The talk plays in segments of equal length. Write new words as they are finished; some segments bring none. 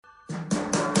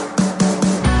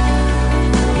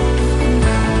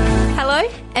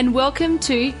and welcome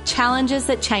to Challenges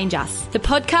That Change Us, the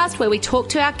podcast where we talk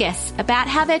to our guests about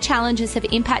how their challenges have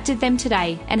impacted them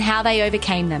today and how they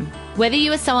overcame them. Whether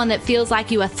you are someone that feels like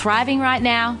you are thriving right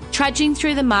now, trudging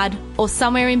through the mud, or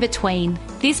somewhere in between,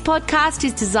 this podcast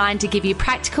is designed to give you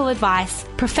practical advice,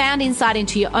 profound insight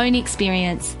into your own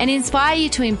experience, and inspire you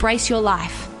to embrace your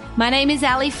life. My name is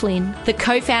Ali Flynn, the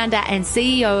co-founder and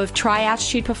CEO of Try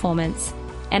Altitude Performance,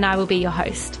 and I will be your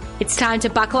host. It's time to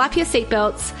buckle up your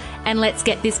seatbelts and let's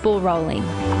get this ball rolling.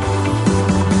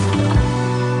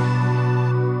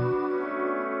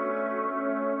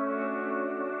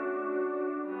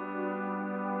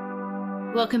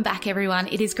 Welcome back, everyone.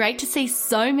 It is great to see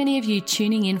so many of you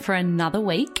tuning in for another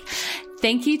week.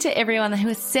 Thank you to everyone who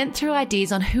has sent through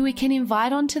ideas on who we can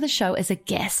invite onto the show as a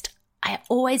guest. I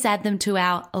always add them to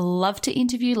our love to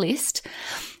interview list.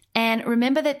 And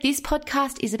remember that this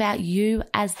podcast is about you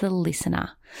as the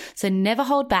listener. So never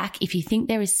hold back. If you think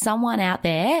there is someone out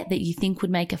there that you think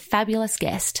would make a fabulous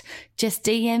guest, just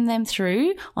DM them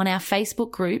through on our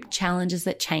Facebook group, Challenges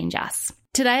That Change Us.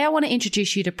 Today, I want to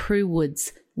introduce you to Prudie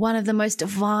Woods, one of the most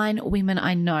divine women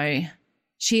I know.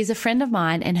 She is a friend of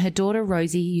mine and her daughter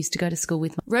Rosie used to go to school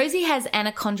with me. Rosie has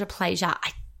achondroplasia.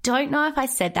 I don't know if I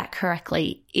said that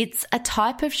correctly. It's a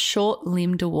type of short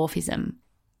limb dwarfism.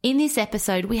 In this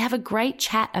episode, we have a great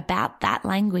chat about that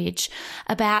language,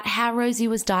 about how Rosie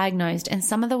was diagnosed and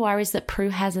some of the worries that Prue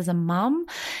has as a mum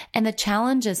and the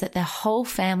challenges that their whole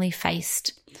family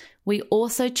faced. We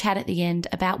also chat at the end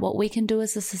about what we can do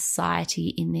as a society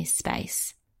in this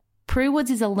space. Prue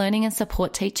Woods is a learning and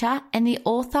support teacher and the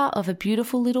author of a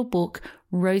beautiful little book,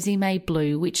 Rosie Made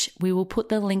Blue, which we will put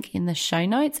the link in the show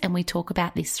notes, and we talk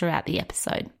about this throughout the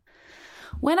episode.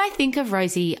 When I think of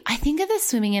Rosie, I think of the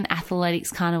swimming and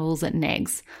athletics carnivals at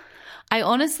Negs. I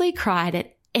honestly cried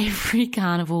at every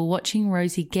carnival watching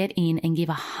Rosie get in and give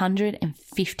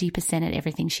 150% at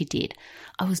everything she did.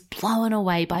 I was blown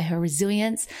away by her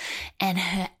resilience and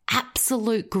her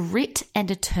absolute grit and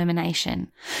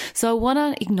determination. So I want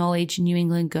to acknowledge New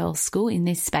England Girls School in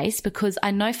this space because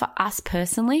I know for us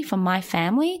personally, for my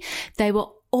family, they were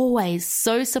always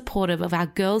so supportive of our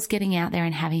girls getting out there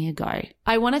and having a go.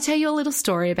 I want to tell you a little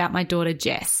story about my daughter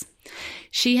Jess.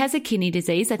 She has a kidney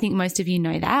disease. I think most of you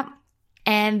know that.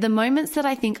 And the moments that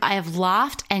I think I have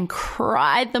laughed and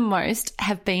cried the most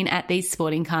have been at these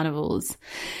sporting carnivals.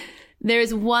 There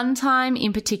is one time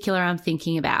in particular I'm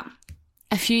thinking about.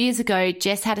 A few years ago,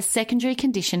 Jess had a secondary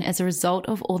condition as a result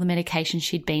of all the medication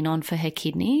she'd been on for her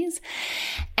kidneys.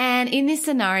 And in this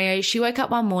scenario, she woke up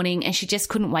one morning and she just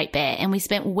couldn't weight bear. And we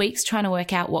spent weeks trying to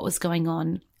work out what was going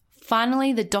on.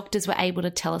 Finally, the doctors were able to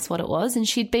tell us what it was, and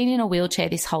she'd been in a wheelchair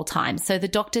this whole time. So the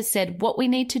doctors said, what we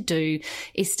need to do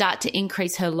is start to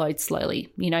increase her load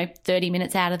slowly. 30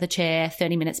 minutes out of the chair,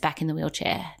 30 minutes back in the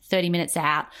wheelchair, 30 minutes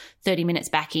out, 30 minutes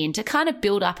back in, to kind of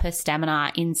build up her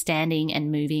stamina in standing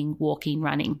and moving, walking,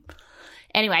 running.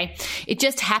 Anyway, it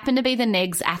just happened to be the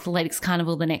Negs Athletics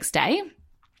Carnival the next day.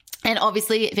 And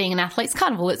obviously, it being an athlete's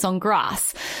carnival, it's on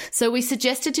grass. So we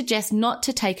suggested to Jess not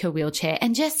to take her wheelchair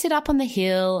and just sit up on the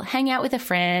hill, hang out with her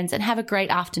friends, and have a great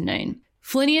afternoon.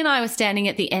 Flinny and I were standing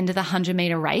at the end of the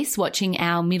 100-meter race watching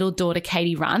our middle daughter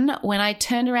Katie run when I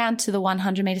turned around to the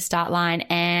 100-meter start line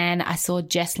and I saw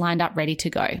Jess lined up ready to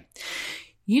go.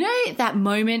 You know that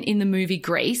moment in the movie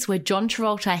Grease where John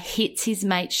Travolta hits his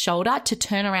mate's shoulder to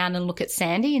turn around and look at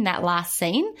Sandy in that last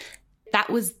scene? That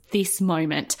was this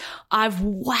moment. I've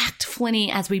whacked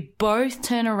Flinny as we both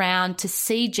turn around to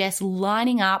see Jess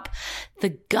lining up. The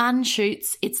gun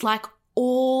shoots. It's like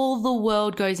all the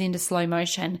world goes into slow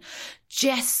motion.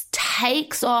 Jess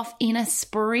takes off in a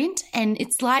sprint and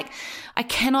it's like, I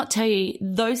cannot tell you,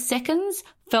 those seconds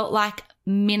felt like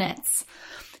minutes.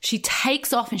 She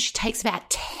takes off and she takes about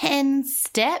 10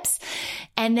 steps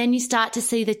and then you start to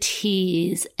see the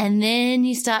tears and then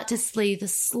you start to see the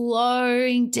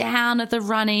slowing down of the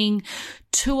running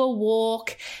to a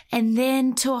walk and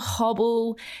then to a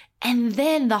hobble. And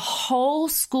then the whole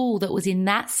school that was in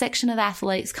that section of the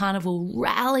Athletes Carnival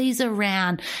rallies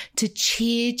around to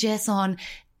cheer Jess on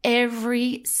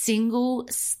every single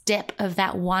step of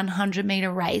that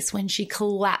 100-meter race when she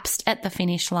collapsed at the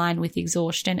finish line with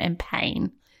exhaustion and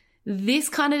pain. This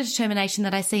kind of determination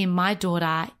that I see in my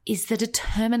daughter is the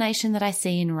determination that I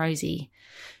see in Rosie.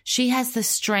 She has the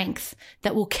strength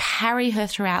that will carry her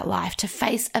throughout life to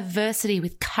face adversity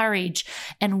with courage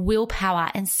and willpower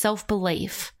and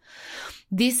self-belief.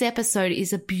 This episode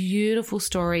is a beautiful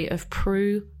story of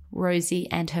Prue, Rosie,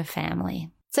 and her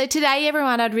family. So today,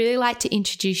 everyone, I'd really like to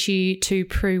introduce you to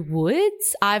Prue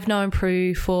Woods. I've known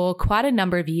Prue for quite a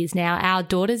number of years now. Our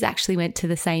daughters actually went to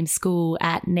the same school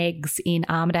at Negs in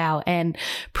Armidale, and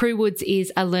Prue Woods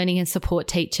is a learning and support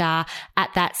teacher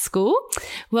at that school.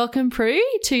 Welcome, Prue,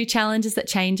 to Challenges That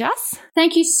Change Us.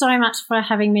 Thank you so much for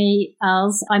having me,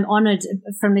 Els. I'm honoured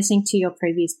from listening to your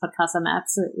previous podcast. I'm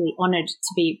absolutely honoured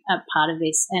to be a part of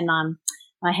this, and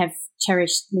I have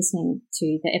cherished listening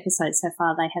to the episodes so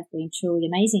far. They have been truly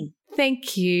amazing.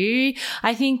 Thank you.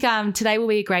 I think today will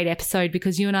be a great episode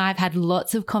because you and I have had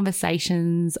lots of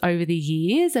conversations over the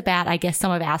years about, I guess,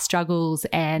 some of our struggles.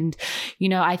 And, you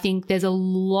know, I think there's a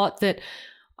lot that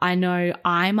I know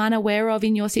I'm unaware of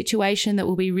in your situation that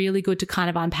will be really good to kind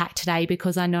of unpack today,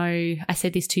 because I know I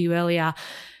said this to you earlier.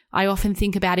 I often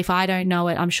think about, if I don't know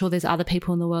it, I'm sure there's other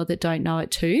people in the world that don't know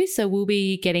it too. So we'll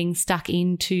be getting stuck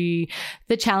into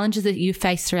the challenges that you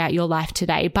face throughout your life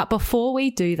today. But before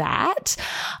we do that,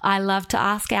 I love to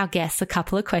ask our guests a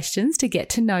couple of questions to get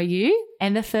to know you.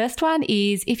 And the first one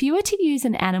is, if you were to use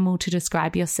an animal to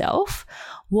describe yourself,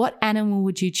 what animal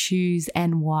would you choose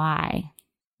and why?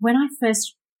 When I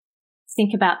first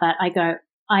think about that, I go,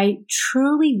 I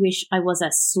truly wish I was a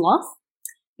sloth,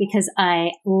 because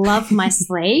I love my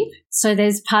sleep. So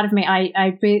there's part of me,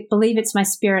 I believe it's my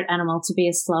spirit animal to be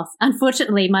a sloth.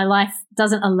 Unfortunately, my life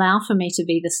doesn't allow for me to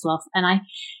be the sloth. And I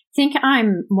think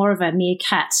I'm more of a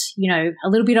meerkat, you know, a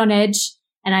little bit on edge,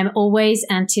 and I'm always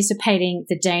anticipating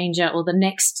the danger or the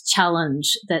next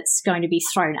challenge that's going to be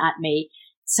thrown at me.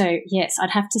 So yes,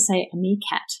 I'd have to say a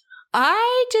meerkat.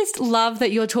 I just love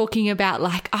that you're talking about,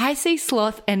 like, I see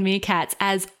sloth and meerkats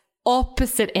as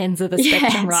opposite ends of the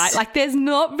spectrum, right? Like, there's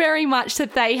not very much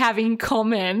that they have in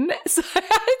common. So it's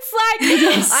like,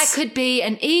 yes, I could be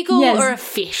an eagle or a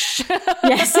fish.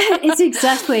 Yes, it's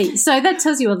exactly. So that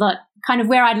tells you a lot, kind of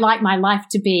where I'd like my life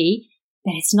to be,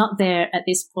 but it's not there at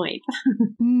this point.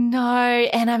 No,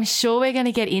 and I'm sure we're going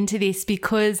to get into this,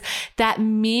 because that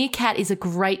meerkat is a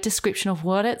great description of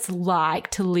what it's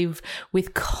like to live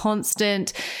with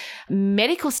constant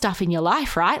medical stuff in your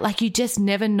life, right? Like, you just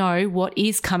never know what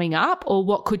is coming up or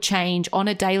what could change on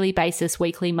a daily basis,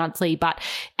 weekly, monthly, but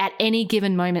at any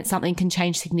given moment, something can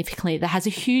change significantly that has a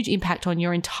huge impact on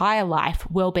your entire life,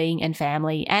 well-being and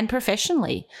family and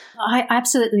professionally. I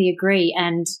absolutely agree.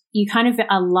 And you kind of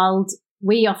are lulled.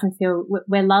 We often feel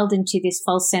we're lulled into this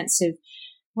false sense of,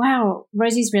 wow,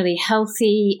 Rosie's really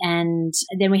healthy. And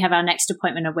then we have our next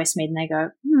appointment at Westmead and they go,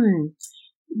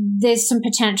 there's some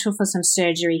potential for some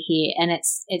surgery here. And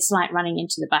it's like running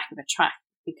into the back of a truck,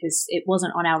 because it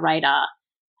wasn't on our radar.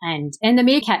 And the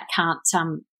meerkat can't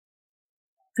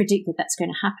predict that that's going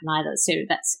to happen either. So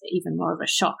that's even more of a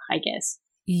shock, I guess.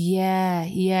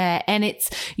 Yeah. And it's,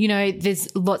 you know,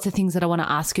 there's lots of things that I want to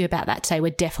ask you about that today. We're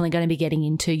definitely going to be getting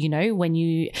into, you know, when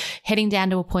you heading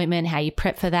down to appointment, how you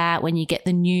prep for that, when you get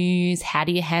the news, how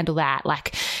do you handle that?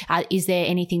 Like, is there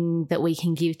anything that we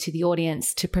can give to the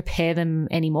audience to prepare them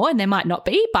anymore? And there might not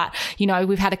be, but, you know,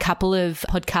 we've had a couple of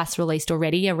podcasts released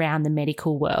already around the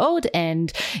medical world,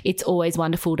 and it's always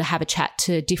wonderful to have a chat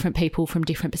to different people from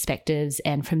different perspectives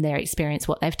and from their experience,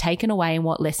 what they've taken away and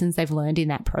what lessons they've learned in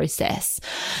that process.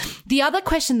 The other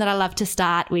question that I love to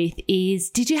start with is,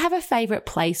 did you have a favourite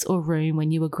place or room when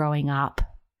you were growing up?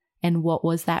 And what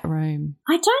was that room?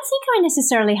 I don't think I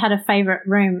necessarily had a favourite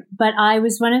room, but I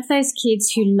was one of those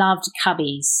kids who loved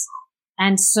cubbies.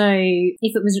 And so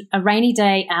if it was a rainy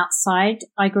day outside,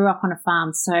 I grew up on a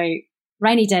farm, so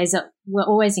rainy days were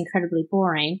always incredibly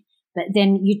boring. But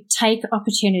then you'd take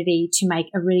opportunity to make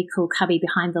a really cool cubby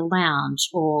behind the lounge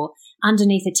or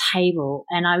underneath a table.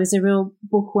 And I was a real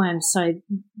bookworm. So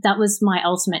that was my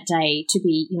ultimate day, to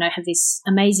be, you know, have this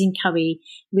amazing cubby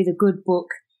with a good book.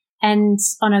 And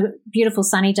on a beautiful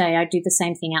sunny day, I'd do the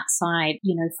same thing outside,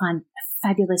 you know, find a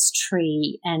fabulous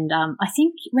tree. And I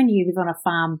think when you live on a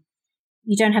farm,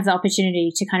 you don't have the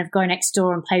opportunity to kind of go next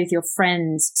door and play with your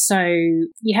friends. So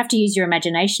you have to use your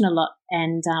imagination a lot.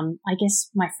 And I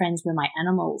guess my friends were my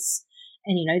animals.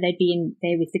 And, you know, they'd be in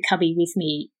there with the cubby with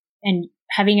me and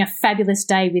having a fabulous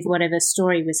day with whatever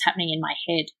story was happening in my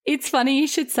head. It's funny you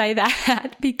should say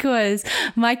that, because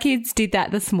my kids did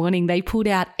that this morning. They pulled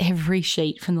out every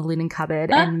sheet from the linen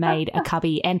cupboard and made a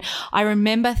cubby. And I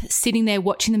remember sitting there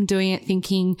watching them doing it,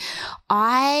 thinking,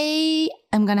 I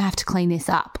am going to have to clean this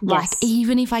up. Yes. Like,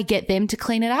 even if I get them to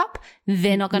clean it up,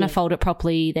 they're not going to fold it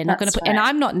properly. They're not going to put, and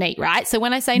I'm not neat, right? So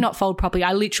when I say not fold properly,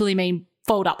 I literally mean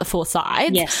fold up the four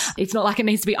sides. Yes. It's not like it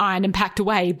needs to be ironed and packed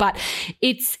away, but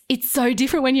it's so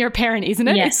different when you're a parent, isn't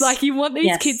it? Yes. It's like you want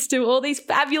these kids to do all these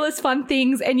fabulous fun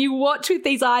things, and you watch with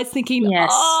these eyes thinking,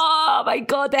 oh my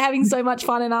God, they're having so much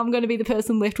fun, and I'm going to be the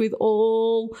person left with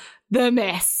all the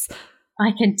mess.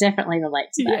 I can definitely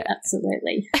relate to that. Yeah.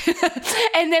 Absolutely.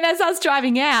 And then as I was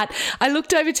driving out, I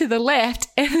looked over to the left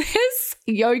and there's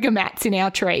yoga mats in our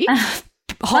tree,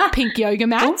 hot pink yoga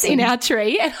mats in our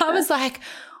tree. And I was like,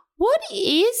 what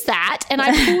is that? And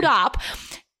I pulled up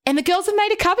and the girls have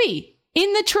made a cubby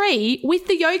in the tree with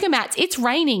the yoga mats. It's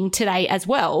raining today as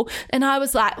well. And I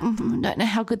was like, I don't know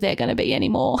how good they're going to be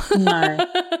anymore. No.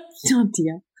 Oh,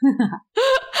 dear.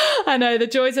 I know, the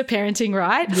joys of parenting,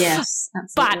 right? Yes,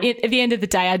 absolutely. But at the end of the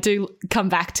day, I do come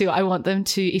back to, I want them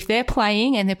to, if they're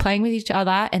playing and they're playing with each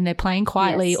other and they're playing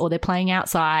quietly or they're playing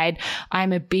outside,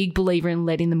 I'm a big believer in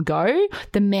letting them go.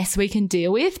 The mess we can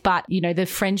deal with, but, you know, the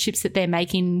friendships that they're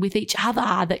making with each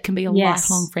other that can be a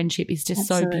lifelong friendship is just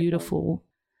so beautiful.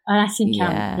 And I think,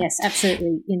 yes,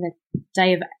 absolutely. In the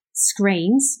day of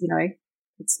screens, you know,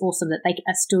 it's awesome that they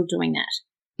are still doing that.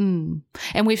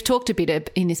 And we've talked a bit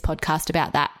in this podcast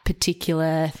about that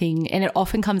particular thing, and it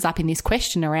often comes up in this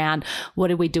question around what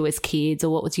did we do as kids,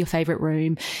 or what was your favourite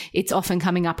room? It's often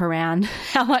coming up around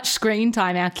how much screen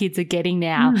time our kids are getting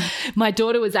now. My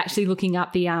daughter was actually looking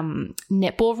up the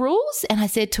netball rules, and I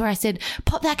said to her,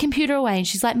 pop that computer away. And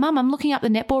she's like, Mum, I'm looking up the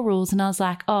netball rules. And I was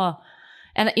like, oh.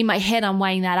 And in my head, I'm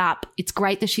weighing that up. It's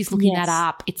great that she's looking that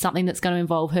up. It's something that's going to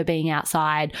involve her being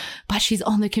outside, but she's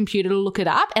on the computer to look it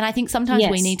up. And I think sometimes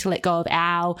we need to let go of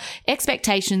our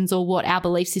expectations or what our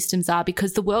belief systems are,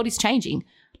 because the world is changing.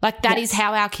 Like that is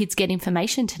how our kids get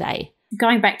information today.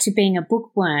 Going back to being a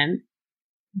bookworm,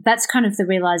 that's kind of the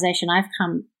realization I've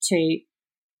come to.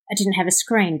 I didn't have a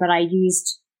screen, but I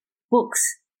used books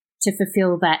to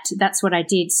fulfill that. That's what I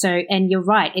did. So, and you're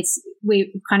right. We're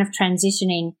kind of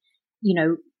transitioning. You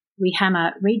know, we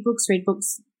hammer, read books.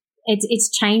 It's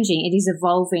changing. It is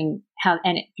evolving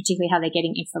particularly how they're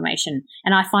getting information.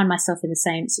 And I find myself in the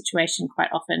same situation quite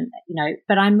often, you know,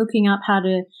 but I'm looking up how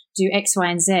to do X, Y,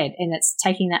 and Z. And it's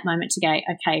taking that moment to go,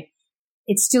 okay,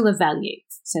 it's still a value.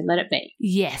 So let it be.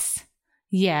 Yes.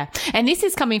 Yeah. And this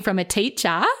is coming from a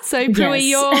teacher. So, Prudie,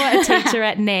 you're a teacher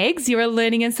at NEGS. You're a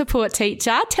learning and support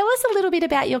teacher. Tell us a little bit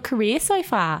about your career so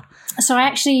far. So I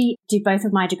actually did both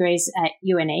of my degrees at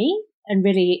UNE and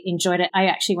really enjoyed it. I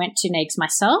actually went to NEGS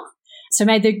myself. So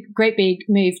made the great big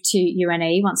move to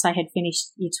UNE once I had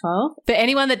finished Year 12. For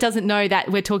anyone that doesn't know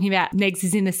that we're talking about, NEGS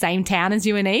is in the same town as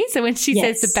UNE. So when she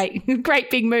says the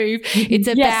great big move, it's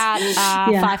about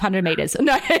 500 metres.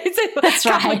 No, it's a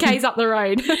couple of Ks up the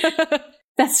road.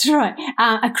 That's right.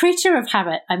 A creature of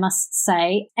habit, I must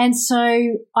say. And so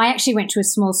I actually went to a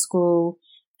small school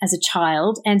as a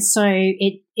child. And so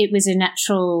it was a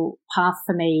natural path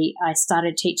for me. I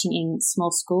started teaching in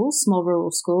small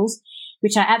rural schools,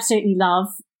 which I absolutely love.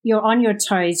 You're on your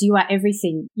toes. You are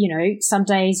everything. You know, some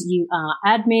days you are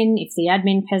admin. If the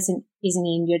admin person isn't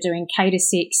in, you're doing K to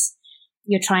 6.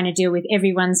 You're trying to deal with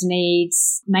everyone's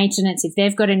needs, maintenance, if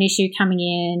they've got an issue coming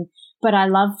in. But I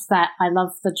loved that. I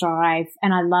loved the drive,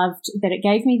 and I loved that it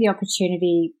gave me the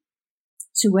opportunity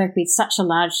to work with such a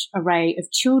large array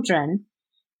of children.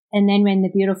 And then when the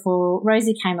beautiful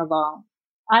Rosie came along,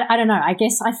 I don't know, I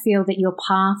guess I feel that your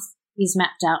path is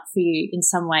mapped out for you in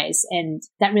some ways. And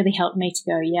that really helped me to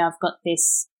go, yeah, I've got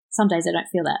this. Some days I don't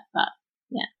feel that, but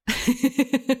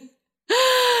yeah.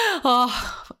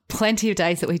 Oh, plenty of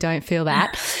days that we don't feel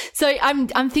that. So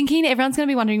I'm thinking everyone's going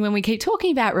to be wondering when we keep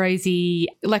talking about Rosie,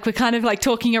 like we're kind of like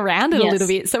talking around it a little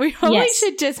bit. So we probably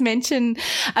should just mention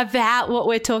about what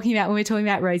we're talking about when we're talking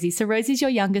about Rosie. So Rosie's your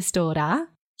youngest daughter.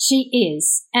 She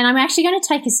is. And I'm actually going to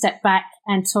take a step back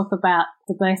and talk about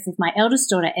the birth of my eldest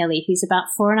daughter, Ellie, who's about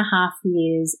 4.5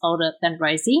 years older than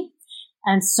Rosie.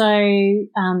 And so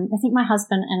I think my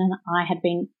husband and I had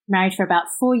been married for about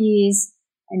 4 years,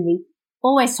 and we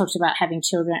always talked about having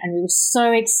children. And we were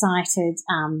so excited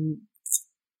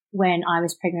when I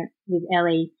was pregnant with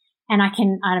Ellie. And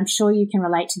I'm sure you can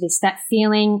relate to this, that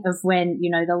feeling of when,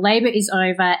 you know, the labor is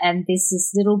over and there's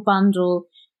this little bundle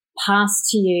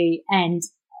passed to you. And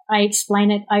I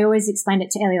always explained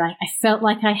it to Ellie, like I felt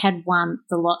like I had won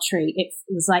the lottery. It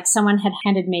was like someone had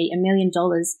handed me $1 million,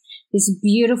 this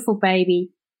beautiful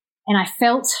baby. And I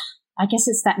felt, I guess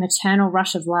it's that maternal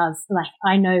rush of love. Like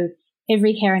I know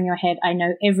every hair on your head. I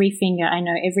know every finger. I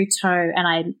know every toe. And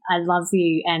I love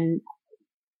you. And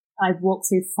I walk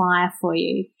through fire for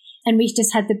you. And we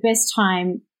just had the best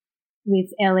time with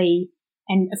Ellie.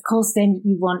 And of course, then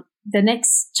you want the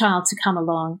next child to come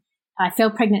along. I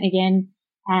fell pregnant again.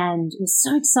 And it was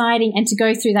so exciting. And to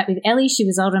go through that with Ellie, she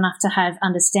was old enough to have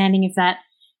understanding of that.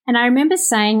 And I remember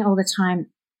saying all the time,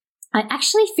 I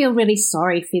actually feel really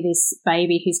sorry for this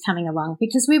baby who's coming along,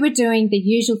 because we were doing the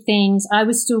usual things. I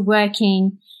was still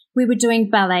working. we were doing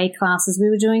ballet classes, we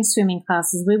were doing swimming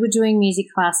classes, we were doing music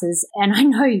classes. And I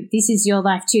know this is your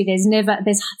life too.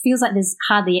 Feels like there's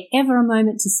hardly ever a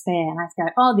moment to spare. And I go,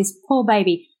 oh, this poor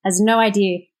baby has no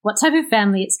idea what type of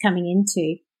family it's coming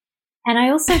into. And I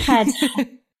also had,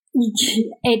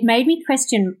 it made me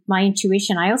question my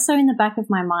intuition. I also, in the back of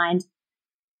my mind,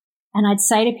 and I'd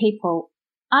say to people,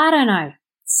 I don't know,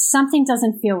 something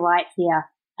doesn't feel right here.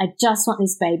 I just want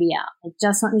this baby out. I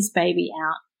just want this baby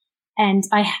out. And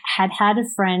I had a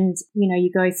friend,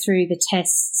 you go through the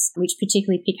tests, which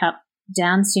particularly pick up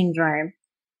Down syndrome.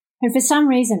 And for some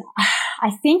reason,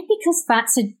 I think because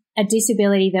that's a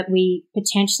disability that we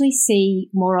potentially see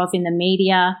more of in the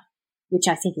media, which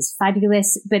I think is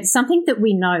fabulous, but something that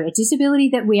we know, a disability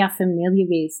that we are familiar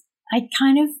with. I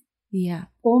kind of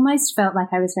almost felt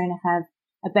like I was going to have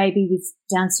a baby with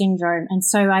Down syndrome. And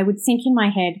so I would think in my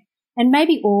head, and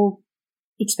maybe all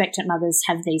expectant mothers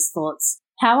have these thoughts,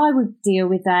 how I would deal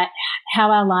with that,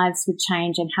 how our lives would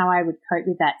change and how I would cope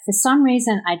with that. For some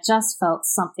reason, I just felt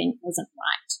something wasn't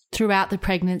right. Throughout the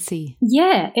pregnancy?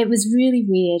 Yeah, it was really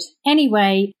weird.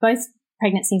 Anyway, both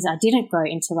pregnancies, I didn't go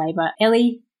into labour.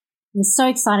 Ellie was so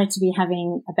excited to be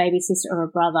having a baby sister or a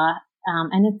brother.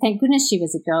 And thank goodness she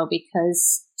was a girl,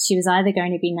 because she was either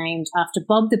going to be named after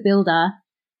Bob the Builder,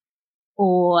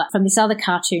 or from this other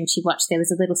cartoon she watched, there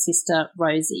was a little sister,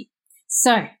 Rosie.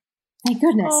 So, thank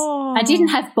goodness. Aww. I didn't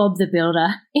have Bob the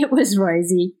Builder. It was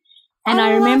Rosie. And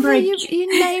I remember you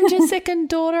named your second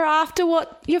daughter after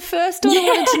what your first daughter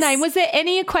wanted to name. Was there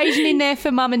any equation in there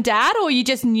for mum and dad, or you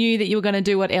just knew that you were going to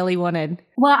do what Ellie wanted?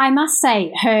 Well, I must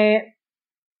say her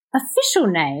official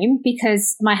name,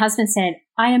 because my husband said,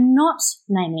 I am not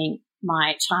naming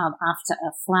my child after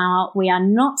a flower. We are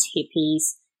not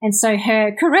hippies. And so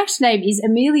her correct name is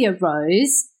Amelia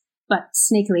Rose, but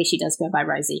sneakily she does go by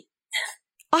Rosie.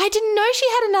 I didn't know she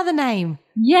had another name.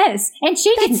 Yes, and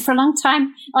she didn't for a long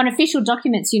time on official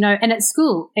documents, and at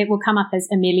school it will come up as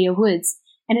Amelia Woods.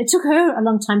 And it took her a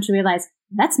long time to realise,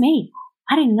 that's me.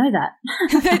 I didn't know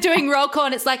that. They're doing roll call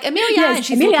and it's like, Amelia, yes, and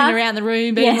she's looking around the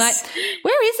room being like,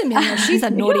 where is Amelia? She's a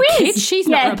naughty kid. She's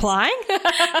not replying.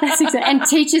 That's exactly. And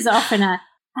teachers often are,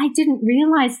 I didn't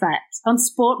realise that. On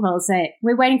sport roles,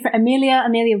 we're waiting for Amelia.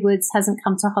 Amelia Woods hasn't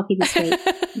come to hockey this week.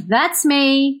 That's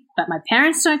me, but my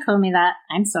parents don't call me that.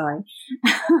 I'm sorry.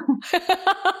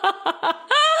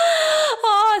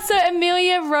 Oh, so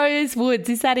Amelia Rose Woods,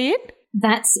 is that it?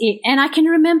 That's it. And I can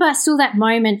remember still that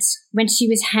moment when she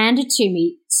was handed to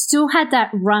me, still had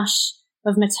that rush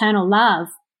of maternal love,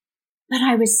 but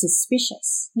I was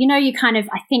suspicious. You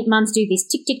I think mums do this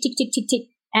tick, tick, tick, tick, tick, tick.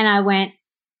 And I went,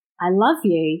 I love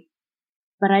you,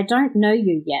 but I don't know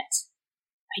you yet.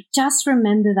 I just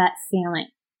remember that feeling.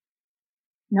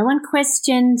 No one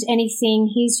questioned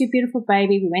anything. Here's your beautiful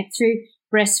baby. We went through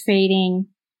breastfeeding.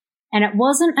 And it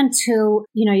wasn't until,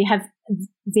 you have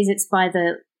visits by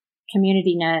the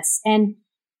community nurse, and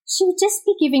she would just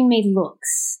be giving me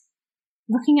looks,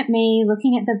 looking at me,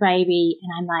 looking at the baby,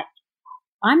 and I'm like,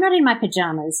 I'm not in my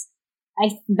pajamas.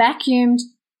 I vacuumed.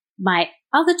 My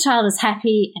other child is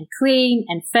happy and clean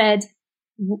and fed.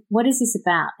 What is this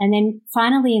about? And then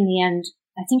finally in the end,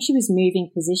 I think she was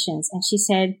moving positions, and she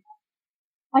said,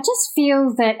 I just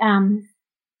feel that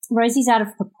Rosie's out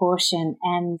of proportion,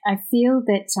 and I feel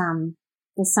that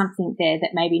there's something there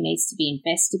that maybe needs to be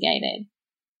investigated.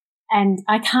 And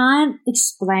I can't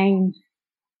explain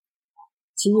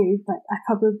to you, but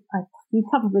you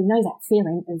probably know that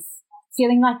feeling of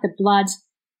feeling like the blood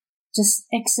just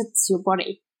exits your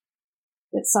body,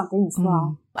 that something's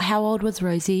wrong. How old was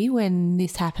Rosie when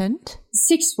this happened?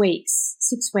 6 weeks.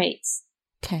 6 weeks.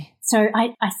 Okay. So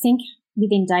I think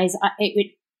within days,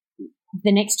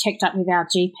 the next checked up with our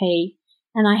GP,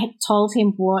 and I had told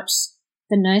him what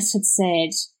the nurse had said,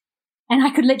 and I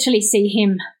could literally see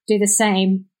him do the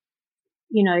same.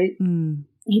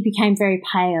 He became very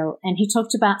pale, and he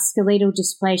talked about skeletal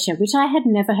dysplasia, which I had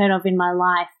never heard of in my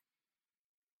life.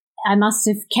 I must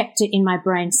have kept it in my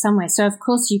brain somewhere. So, of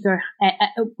course, you go,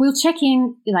 we'll check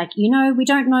in, we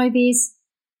don't know this.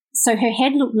 So her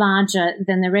head looked larger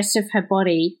than the rest of her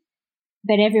body,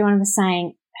 but everyone was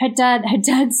saying her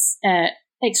dad's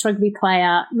ex-rugby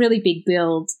player, really big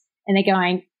build, and they're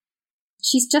going,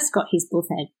 she's just got his bull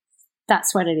head.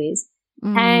 That's what it is.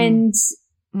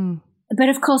 But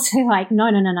of course, they're like,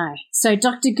 no. So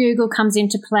Dr. Google comes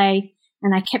into play,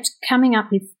 and I kept coming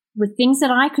up with things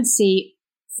that I could see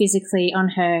physically on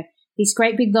her. This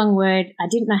great big long word, I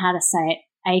didn't know how to say it,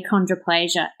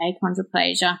 achondroplasia.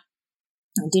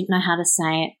 I didn't know how to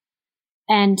say it.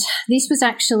 And this was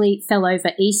actually fell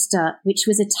over Easter, which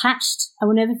was attached, I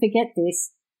will never forget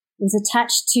this, was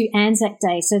attached to Anzac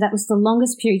Day. So that was the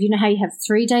longest period. You know how you have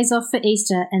 3 days off for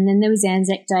Easter and then there was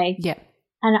Anzac Day. Yeah.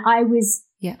 And I was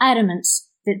adamant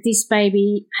that this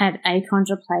baby had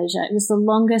achondroplasia. It was the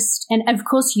longest. And of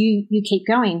course you keep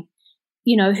going.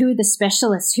 You know, who are the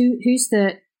specialists? Who's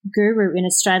the guru in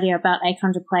Australia about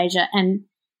achondroplasia? And,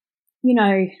 you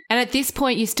know. And at this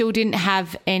point you still didn't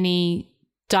have any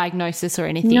diagnosis or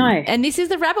anything. No. And this is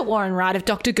the rabbit warren, right, of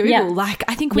Dr. Google. Yeah. Like,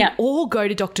 I think we all go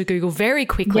to Dr. Google very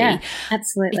quickly. Yeah,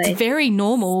 absolutely. It's very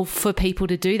normal for people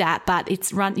to do that, but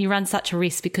you run such a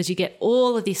risk because you get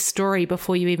all of this story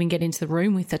before you even get into the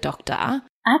room with the doctor.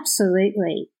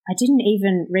 Absolutely. I didn't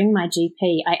even ring my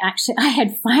GP. I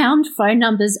had found phone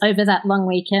numbers over that long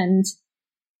weekend,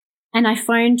 and I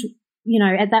phoned, you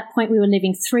know, at that point we were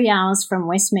living 3 hours from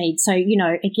Westmead. So, you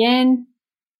know, again,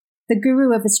 the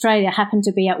guru of Australia happened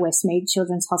to be at Westmead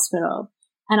Children's Hospital.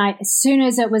 And as soon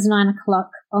as it was 9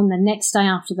 o'clock on the next day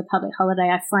after the public holiday,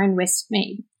 I phoned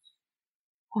Westmead.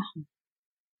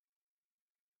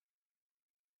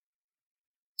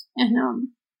 And,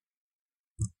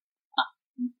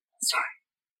 sorry.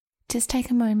 Just take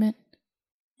a moment.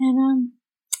 And,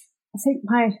 I think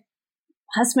my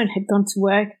husband had gone to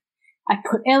work. I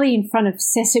put Ellie in front of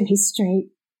Sesame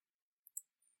Street.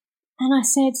 And I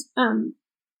said,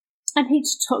 I need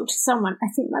to talk to someone. I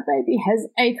think my baby has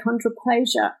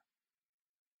achondroplasia.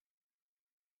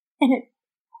 And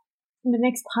the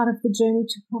next part of the journey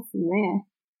took off from there.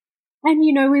 And,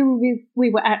 you know, we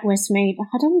were at Westmead.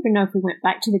 I don't even know if we went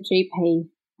back to the GP.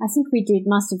 I think we did,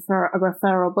 must have for a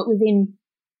referral, but within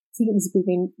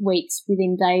weeks,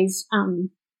 within days. And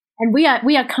we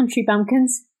are country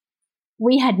bumpkins.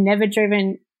 We had never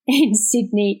driven in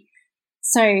Sydney.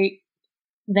 So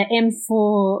the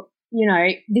M4, you know,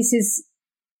 this is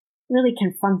really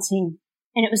confronting.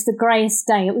 And it was the greyest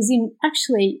day. It was in,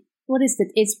 actually, what is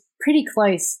it? It's pretty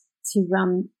close to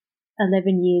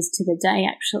 11 years to the day,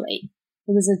 actually.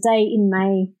 It was a day in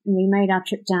May and we made our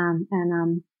trip down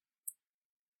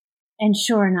and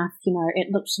sure enough, you know,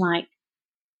 it looked like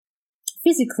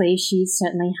physically she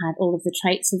certainly had all of the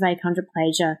traits of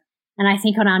achondroplasia. And I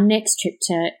think on our next trip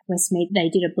to Westmead, they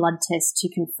did a blood test to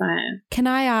confirm. Can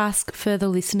I ask for the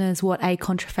listeners what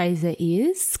achondroplasia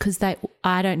is? Because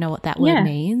I don't know what that word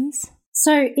means.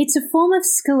 So it's a form of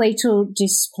skeletal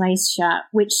dysplasia,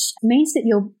 which means that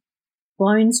your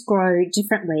bones grow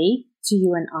differently to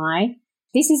you and I.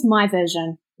 This is my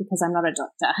version because I'm not a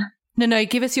doctor. No,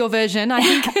 give us your version. I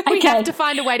think we have to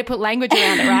find a way to put language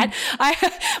around it, right?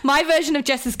 My version of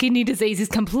Jess's kidney disease is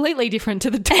completely different to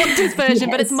the doctor's version,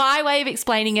 but it's my way of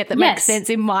explaining it that makes sense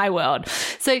in my world.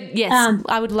 So, yes,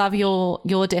 I would love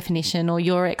your definition or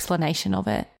your explanation of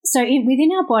it. So within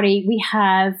our body, we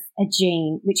have a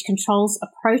gene which controls a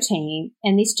protein,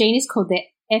 and this gene is called the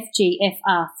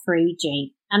FGFR3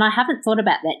 gene. And I haven't thought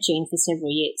about that gene for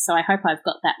several years, so I hope I've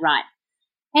got that right.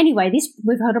 Anyway,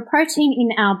 we've got a protein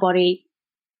in our body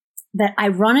that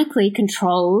ironically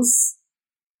controls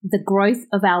the growth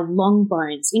of our long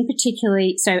bones, in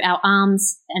particularly, so our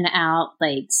arms and our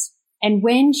legs. And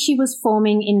when she was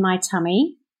forming in my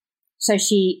tummy,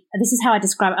 this is how I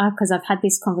describe it, because I've had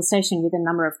this conversation with a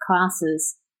number of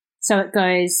classes. So it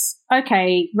goes,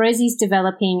 okay, Rosie's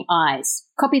developing eyes.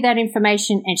 Copy that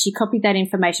information, and she copied that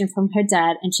information from her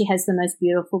dad, and she has the most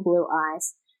beautiful blue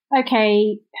eyes.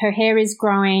 Okay, her hair is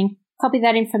growing, copy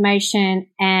that information,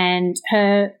 and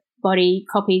her body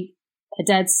copied her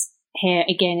dad's hair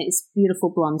again. It's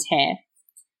beautiful blonde hair.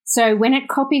 So when it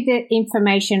copied the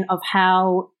information of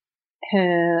how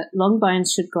her long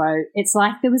bones should grow, it's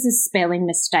like there was a spelling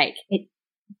mistake.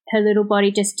 Her little body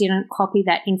just didn't copy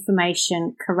that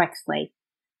information correctly.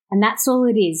 And that's all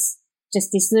it is, just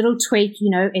this little tweak, you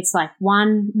know, it's like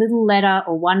one little letter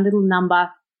or one little number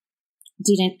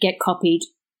didn't get copied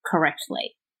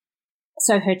correctly.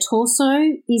 So her torso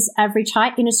is average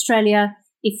height. In Australia,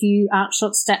 if you aren't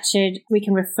short-statured, we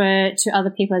can refer to other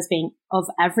people as being of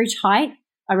average height.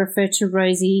 I refer to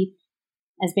Rosie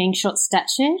as being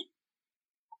short-statured.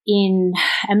 In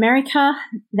America,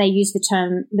 they use the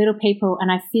term little people,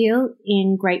 and I feel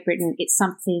in Great Britain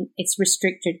it's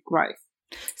restricted growth.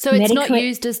 So it's not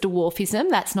used as dwarfism.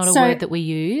 That's not a word that we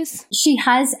use. She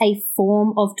has a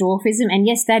form of dwarfism, and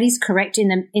yes, that is correct. In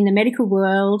the medical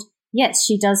world, yes,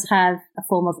 she does have a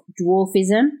form of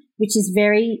dwarfism, which is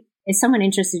as someone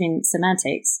interested in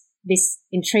semantics, this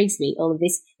intrigues me, all of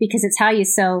this, because it's how you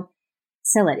sell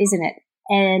it, isn't it?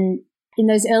 And in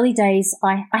those early days,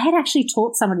 I had actually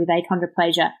taught someone with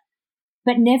achondroplasia,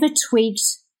 but never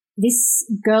tweaked. This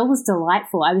girl was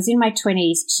delightful. I was in my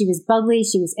 20s. She was bubbly.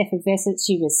 She was effervescent.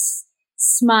 She was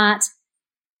smart.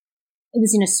 It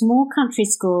was in a small country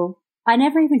school. I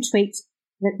never even tweaked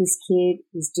that this kid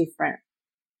is different.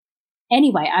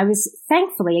 Anyway, I was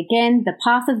thankfully, again, the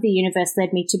path of the universe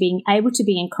led me to being able to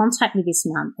be in contact with this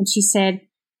mum. And she said,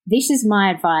 this is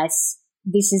my advice.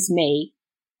 This is me.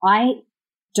 I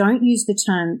don't use the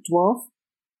term dwarf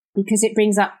because it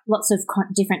brings up lots of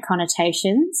different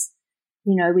connotations.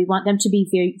 You know, we want them to be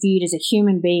viewed as a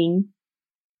human being.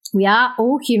 We are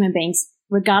all human beings,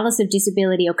 regardless of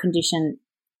disability or condition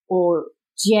or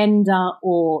gender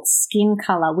or skin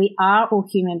color. We are all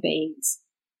human beings.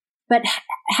 But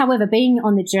however, being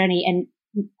on the journey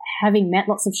and having met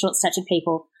lots of short-statured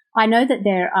people, I know that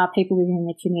there are people within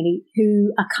the community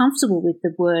who are comfortable with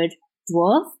the word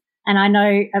dwarf. And I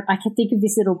know I can think of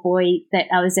this little boy that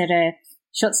I was at a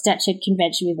short-statured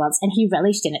convention with once, and he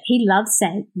relished in it. He loved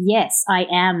saying, yes, I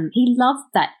am. He loved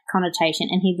that connotation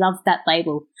and he loved that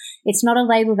label. It's not a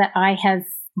label that I have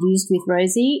used with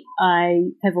Rosie.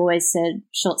 I have always said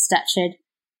short-statured.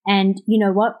 And you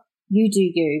know what? You do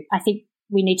you. I think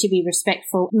we need to be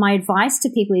respectful. My advice to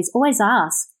people is always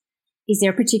ask, is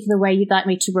there a particular way you'd like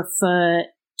me to refer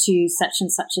to such and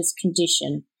such as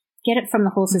condition? Get it from the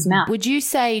horse's mouth. Would you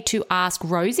say to ask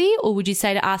Rosie or would you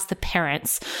say to ask the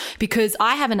parents? Because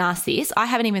I haven't asked this. I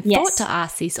haven't even thought to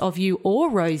ask this of you or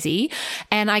Rosie.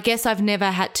 And I guess I've never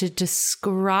had to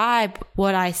describe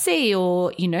what I see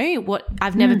or, you know, what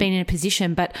I've never been in a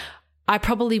position, but I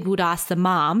probably would ask the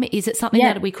mum. Is it something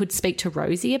that we could speak to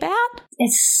Rosie about?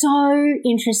 It's so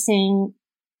interesting.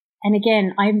 And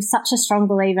again, I'm such a strong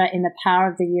believer in the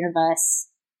power of the universe.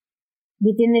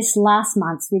 Within this last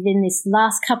month, within this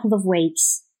last couple of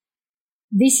weeks,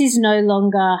 this is no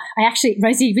longer,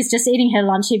 Rosie was just eating her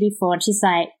lunch here before and she's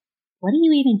like, what are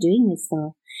you even doing this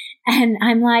for? And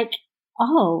I'm like,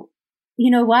 oh,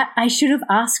 you know what? I should have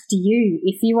asked you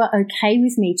if you were okay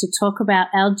with me to talk about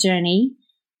our journey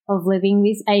of living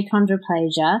with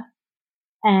achondroplasia.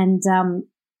 And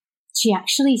she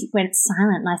actually went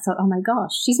silent and I thought, oh my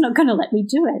gosh, she's not going to let me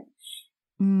do it.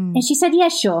 And she said, yeah,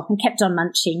 sure, and kept on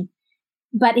munching.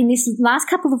 But in this last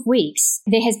couple of weeks,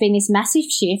 there has been this massive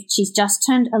shift. She's just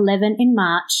turned 11 in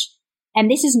March,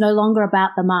 and this is no longer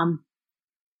about the mum.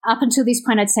 Up until this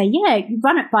point, I'd say, yeah,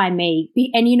 run it by me.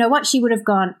 And you know what? She would have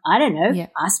gone, I don't know,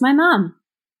 ask my mum.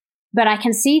 But I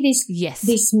can see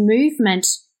this movement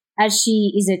as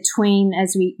she is a tween,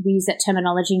 as we use that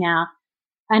terminology now.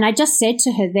 And I just said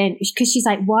to her then, because she's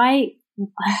like, why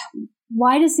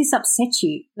does this upset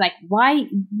you? Like,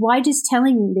 why does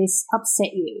telling this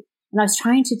upset you? And I was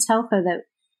trying to tell her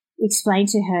explain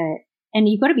to her, and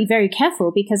you've got to be very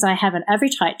careful because I have an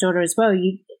average height daughter as well.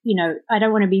 You know, I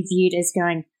don't want to be viewed as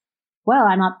going, well,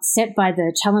 I'm upset by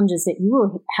the challenges that you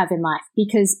will have in life,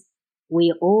 because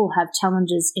we all have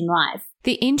challenges in life.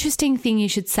 The interesting thing, you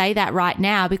should say that right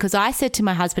now, because I said to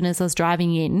my husband as I was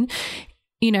driving in,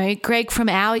 you know, Greg, from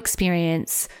our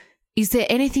experience, is there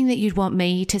anything that you'd want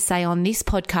me to say on this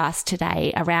podcast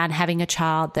today around having a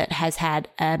child that has had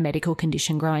a medical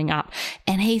condition growing up?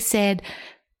 And he said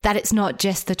that it's not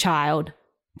just the child,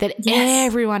 that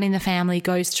everyone in the family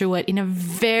goes through it in a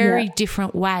very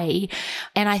different way.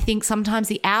 And I think sometimes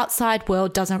the outside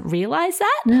world doesn't realize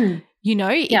that. You know,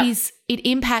 it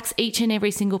impacts each and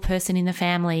every single person in the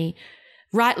family,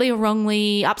 rightly or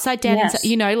wrongly, upside down.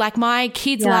 You know, like my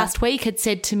kids last week had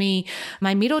said to me,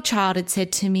 my middle child had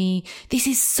said to me, this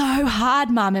is so hard,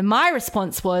 Mum. And my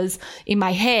response was, in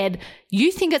my head,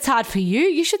 you think it's hard for you?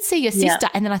 You should see your sister.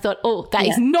 And then I thought, oh, that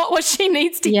is not what she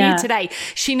needs to hear today.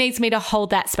 She needs me to hold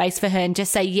that space for her and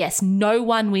just say, yes, no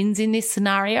one wins in this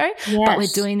scenario, but we're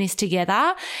doing this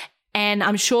together. And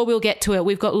I'm sure we'll get to it.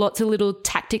 We've got lots of little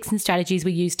tactics and strategies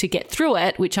we use to get through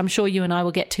it, which I'm sure you and I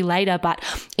will get to later. But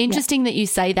interesting that you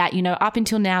say that, you know, up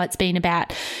until now it's been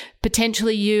about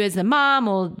potentially you as the mum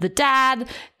or the dad,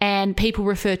 and people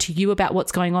refer to you about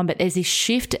what's going on. But there's this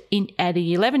shift at an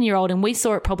 11-year-old, and we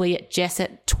saw it probably at Jess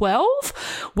at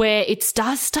 12, where it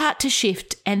does start to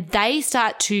shift and they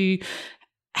start to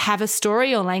have a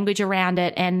story or language around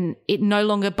it, and it no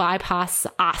longer bypasses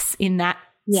us in that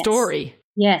story.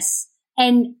 Yes.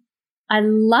 And I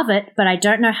love it, but I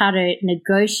don't know how to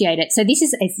negotiate it. So this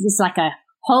is like a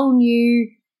whole new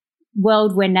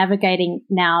world we're navigating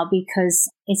now,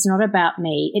 because it's not about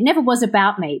me. It never was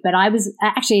about me, but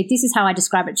this is how I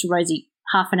describe it to Rosie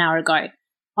half an hour ago.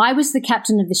 I was the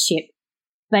captain of the ship,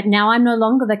 but now I'm no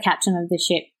longer the captain of the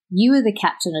ship. You are the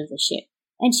captain of the ship.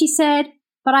 And she said,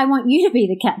 but I want you to be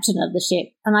the captain of the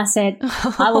ship. And I said,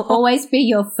 I will always be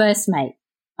your first mate.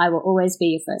 I will always be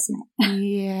your first mate.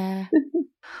 Yeah.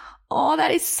 Oh, that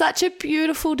is such a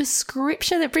beautiful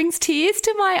description that brings tears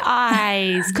to my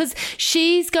eyes, because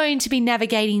she's going to be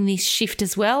navigating this shift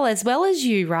as well as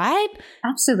you, right?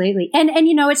 Absolutely. And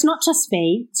you know, it's not just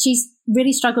me.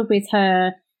 really struggled with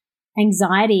her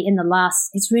anxiety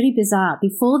it's really bizarre.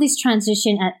 Before this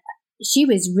transition, she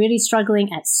was really struggling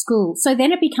at school. So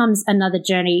then it becomes another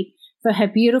journey for her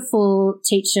beautiful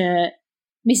teacher,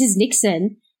 Mrs.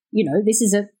 Nixon. You know, this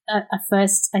is a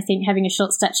first, I think, having a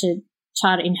short statured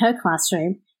child in her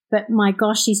classroom. But my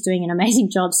gosh, she's doing an amazing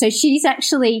job. So she's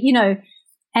actually, you know,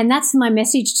 and that's my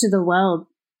message to the world.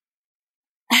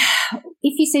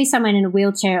 If you see someone in a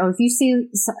wheelchair, or if you see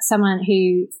someone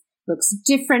who looks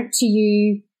different to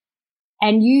you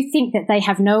and you think that they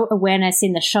have no awareness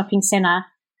in the shopping centre,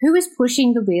 who is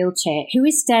pushing the wheelchair? Who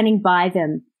is standing by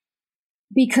them?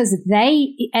 Because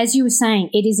they, as you were saying,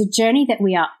 it is a journey that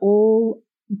we are all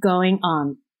going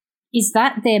on. Is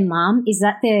that their mum? Is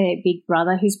that their big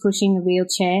brother who's pushing the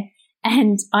wheelchair?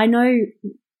 And I know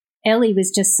Ellie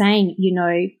was just saying, you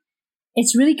know,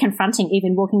 it's really confronting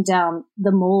even walking down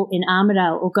the mall in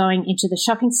Armidale or going into the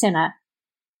shopping centre,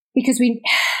 because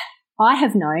I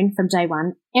have known from day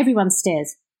one, everyone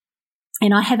stares.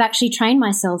 And I have actually trained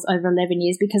myself over 11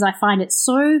 years because I find it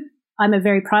I'm a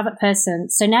very private person.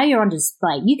 So now you're on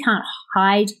display. You can't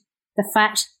hide the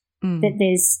fact that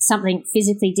there's something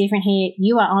physically different here.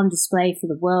 You are on display for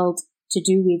the world to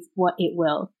do with what it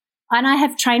will. And I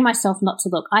have trained myself not to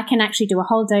look. I can actually do a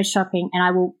whole day shopping and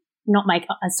I will not make,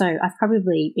 so I've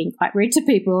probably been quite rude to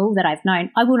people that I've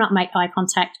known. I will not make eye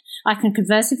contact. I can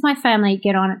converse with my family,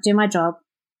 get on it, do my job.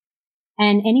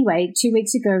 And anyway, 2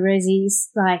 weeks ago, Rosie's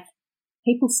like,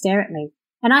 people stare at me.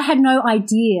 And I had no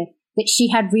idea that she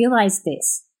had realized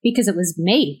this because it was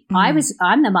me. I'm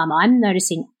the mum. I'm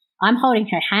noticing, I'm holding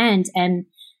her hand and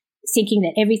thinking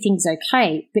that everything's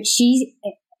okay. But she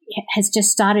has just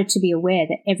started to be aware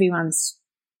that everyone's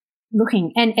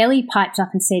looking. And Ellie piped up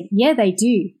and said, yeah, they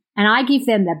do. And I give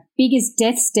them the biggest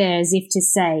death stare as if to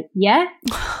say, yeah,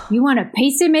 you want a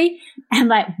piece of me? And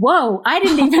like, whoa, I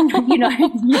didn't even, you know.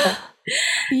 Yeah.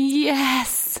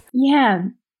 Yes. Yeah.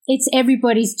 It's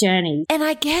everybody's journey. And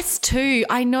I guess too,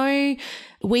 I know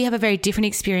we have a very different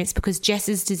experience because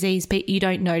Jess's disease, but you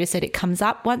don't notice it. It comes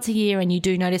up once a year and you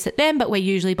do notice it then, but we're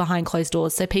usually behind closed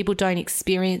doors. So people don't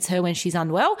experience her when she's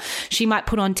unwell. She might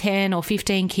put on 10 or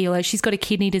 15 kilos. She's got a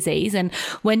kidney disease. And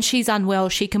when she's unwell,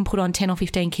 she can put on 10 or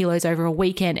 15 kilos over a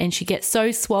weekend and she gets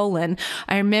so swollen.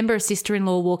 I remember a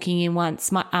sister-in-law walking in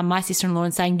once, my sister-in-law,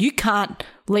 and saying, you can't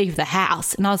leave the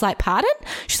house. And I was like, pardon?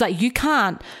 She's like, you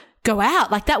can't go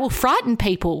out, like that will frighten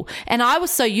people. And I was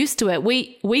so used to it.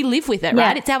 We live with it,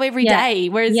 right? It's our everyday.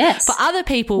 Whereas for other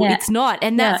people, it's not.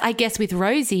 And that's, I guess, with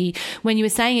Rosie, when you were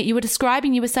saying it, you were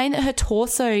saying that her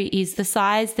torso is the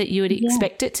size that you would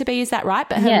expect it to be. Is that right?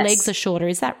 But her legs are shorter.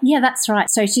 Is that? Yeah, that's right.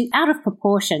 So she's out of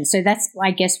proportion. So that's, I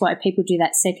guess, why people do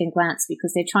that second glance,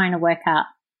 because they're trying to work out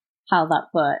how that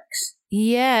works.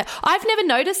 Yeah. I've never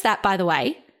noticed that, by the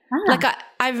way. Like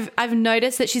I've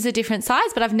noticed that she's a different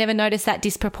size, but I've never noticed that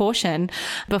disproportion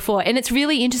before. And it's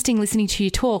really interesting listening to you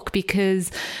talk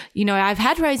because, you know, I've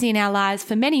had Rosie in our lives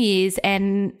for many years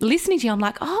and listening to you, I'm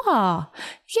like, oh,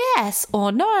 yes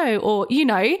or no, or, you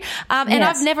know, and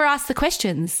I've never asked the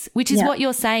questions, which is what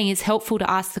you're saying is helpful to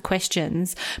ask the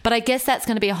questions. But I guess that's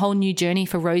going to be a whole new journey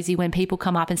for Rosie when people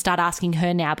come up and start asking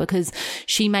her now, because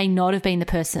she may not have been the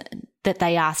person that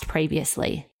they asked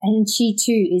previously. And she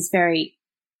too is very,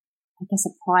 I guess,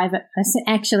 a private person.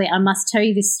 Actually, I must tell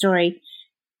you this story.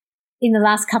 In the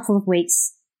last couple of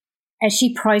weeks, as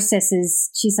she processes,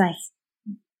 she's like,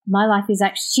 my life is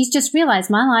actually, she's just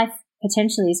realized my life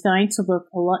potentially is going to look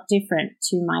a lot different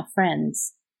to my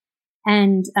friends.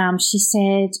 And she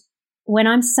said, when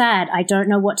I'm sad, I don't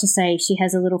know what to say. She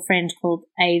has a little friend called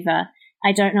Ava.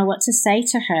 I don't know what to say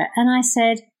to her. And I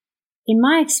said, in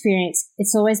my experience,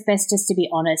 it's always best just to be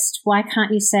honest. Why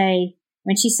can't you say,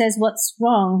 when she says what's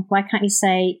wrong, why can't you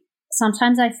say,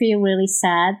 sometimes I feel really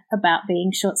sad about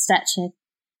being short-statured?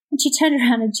 And she turned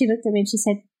around and she looked at me and she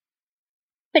said,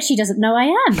 but she doesn't know I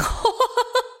am.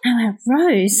 I went,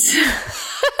 Rose.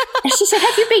 And she said,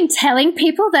 have you been telling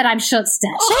people that I'm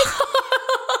short-statured?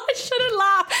 I shouldn't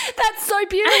laugh. That's so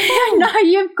beautiful. I know,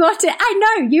 you've got it. I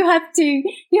know, you have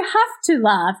to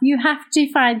laugh. You have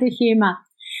to find the humour.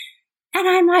 And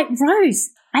I'm like, Rose,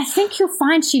 I think you'll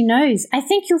find she knows. I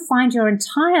think you'll find your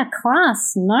entire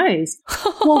class knows.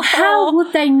 Well, how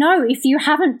would they know if you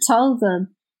haven't told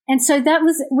them? And so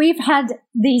we've had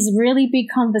these really big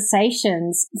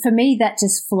conversations. For me, that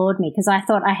just floored me because I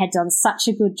thought I had done such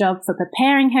a good job for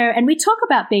preparing her. And we talk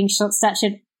about being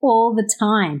short-statured all the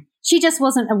time. She just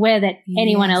wasn't aware that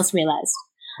anyone else realized.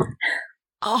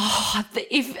 Oh,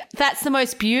 if that's the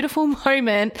most beautiful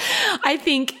moment, I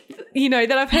think,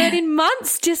 that I've heard in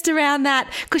months just around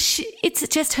that, because it's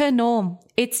just her norm.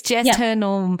 It's just her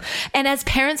norm. And as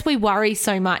parents, we worry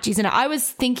so much, isn't it? I was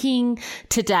thinking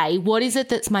today, what is it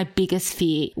that's my biggest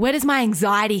fear? Where does my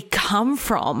anxiety come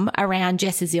from around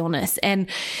Jess's illness? And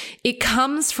it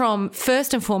comes from,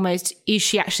 first and foremost, is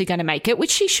she actually going to make it?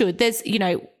 Which she should. There's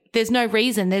no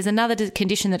reason. There's another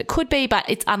condition that it could be, but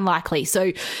it's unlikely.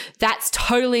 So that's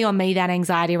totally on me, that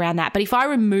anxiety around that. But if I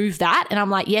remove that and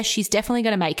I'm like, yes, she's definitely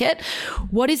going to make it,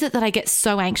 what is it that I get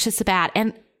so anxious about?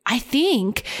 And I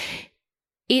think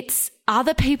it's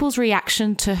other people's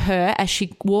reaction to her as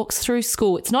she walks through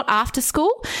school. It's not after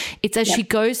school. It's as she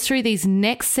goes through these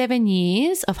next 7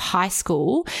 years of high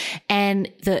school, and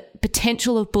the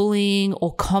potential of bullying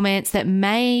or comments that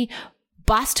may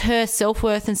bust her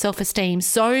self-worth and self-esteem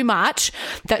so much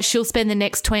that she'll spend the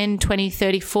next 10, 20,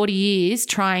 30, 40 years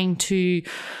trying to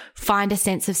find a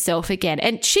sense of self again.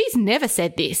 And she's never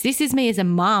said this. This is me as a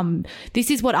mum. This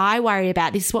is what I worry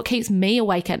about. This is what keeps me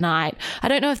awake at night. I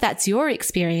don't know if that's your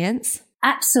experience.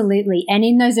 Absolutely. And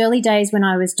in those early days when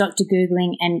I was Dr.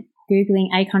 Googling and Googling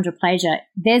achondroplasia,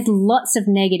 there's lots of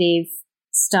negative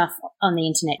stuff on the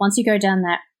internet. Once you go down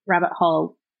that rabbit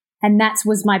hole, and that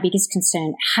was my biggest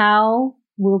concern. How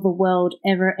will the world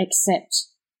ever accept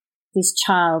this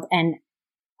child? And,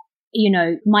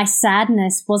 my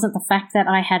sadness wasn't the fact that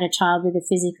I had a child with a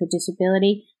physical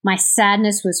disability. My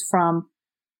sadness was from,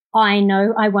 I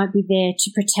know I won't be there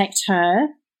to protect her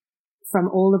from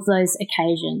all of those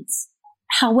occasions.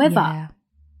 However,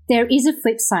 there is a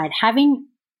flip side. Having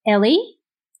Ellie,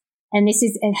 and this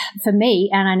is for me,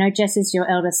 and I know Jess is your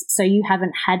eldest, so you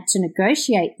haven't had to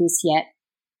negotiate this yet.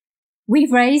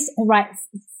 We've raised,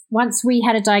 once we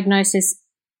had a diagnosis,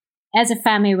 as a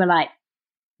family, we're like,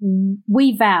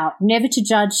 we vow never to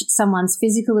judge someone's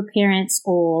physical appearance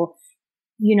or,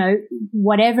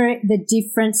 whatever the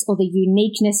difference or the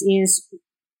uniqueness is.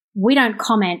 We don't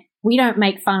comment, we don't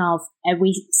make fun of, and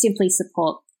we simply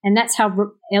support. And that's how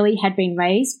Ellie had been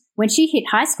raised. When she hit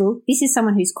high school, this is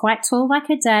someone who's quite tall like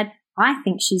her dad. I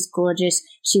think she's gorgeous.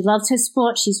 She loves her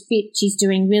sport. She's fit. She's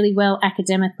doing really well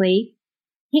academically.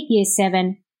 Hit year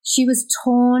 7, she was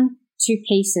torn to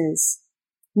pieces,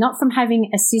 not from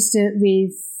having a sister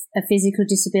with a physical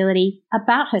disability,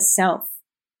 about herself.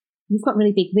 You've got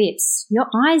really big lips. Your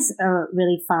eyes are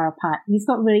really far apart. You've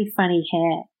got really funny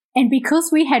hair. And because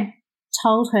we had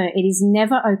told her it is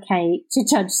never okay to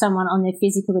judge someone on their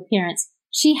physical appearance,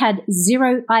 she had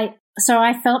zero. So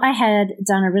I felt I had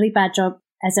done a really bad job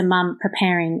as a mum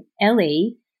preparing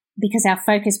Ellie, because our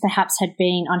focus perhaps had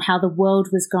been on how the world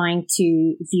was going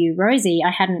to view Rosie.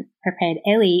 I hadn't prepared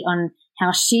Ellie on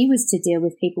how she was to deal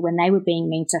with people when they were being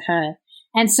mean to her.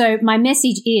 And so my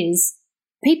message is,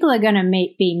 people are going to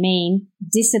be mean,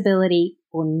 disability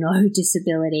or no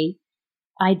disability.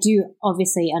 I do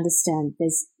obviously understand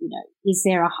there's, is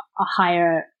there a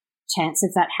higher chance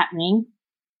of that happening?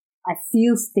 I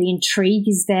feel the intrigue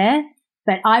is there,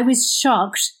 but I was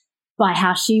shocked by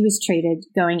how she was treated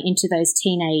going into those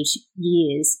teenage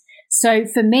years. So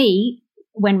for me,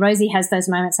 when Rosie has those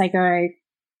moments, I go,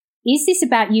 is this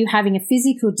about you having a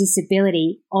physical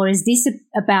disability, or is this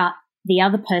about the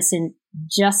other person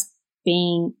just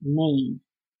being mean?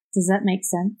 Does that make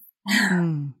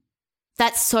sense?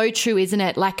 That's so true, isn't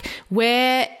it? Like,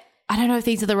 I don't know if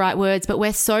these are the right words, but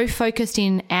we're so focused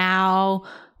in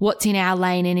what's in our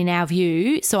lane and in our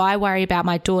view. So I worry about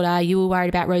my daughter. You were worried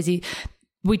about Rosie.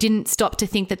 We didn't stop to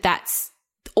think that that's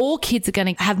all kids are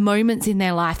going to have moments in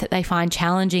their life that they find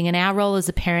challenging. And our role as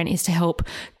a parent is to help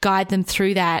guide them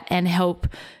through that and help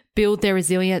build their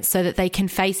resilience so that they can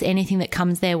face anything that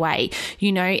comes their way,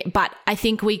 But I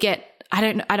think I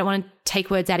don't want to take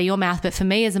words out of your mouth, but for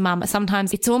me as a mum,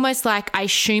 sometimes it's almost like I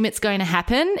assume it's going to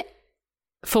happen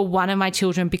for one of my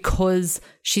children because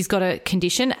she's got a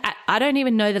condition. I don't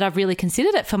even know that I've really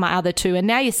considered it for my other two. And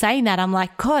now you're saying that, I'm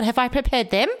like, God, have I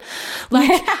prepared them?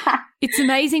 It's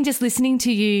amazing just listening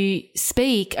to you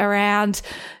speak around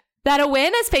that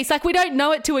awareness piece. Like, we don't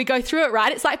know it till we go through it,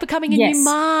 right? It's like becoming a new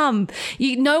mum.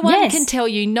 No one can tell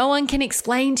you. No one can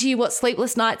explain to you what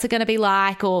sleepless nights are going to be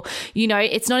like, or,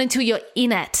 it's not until you're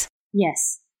in it.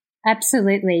 Yes,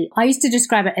 absolutely. I used to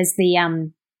describe it as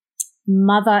the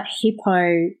mother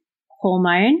hippo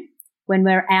hormone. When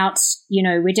we're out,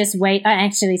 we just wait.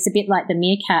 Actually, it's a bit like the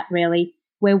meerkat, really.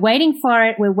 We're waiting for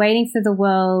it. We're waiting for the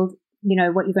world,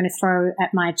 what you're going to throw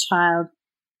at my child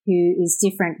who is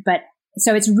different. But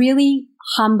so it's really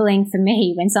humbling for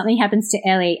me when something happens to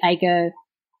Ellie. I go,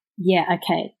 yeah,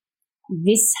 okay,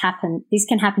 this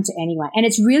can happen to anyone. And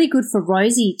it's really good for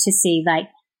Rosie to see, like,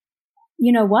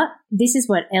 you know what? This is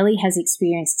what Ellie has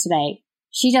experienced today.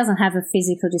 She doesn't have a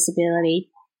physical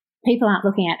disability. People aren't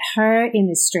looking at her in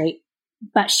the street,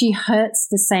 but she hurts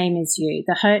the same as you.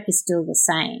 The hurt is still the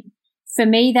same. For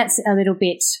me, that's a little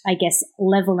bit, I guess,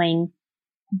 leveling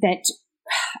that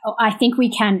I think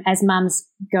we can, as mums,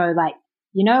 go like,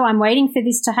 you know, I'm waiting for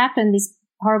this to happen, this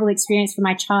horrible experience for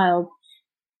my child.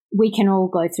 We can all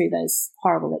go through those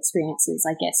horrible experiences,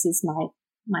 I guess, is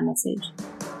my message.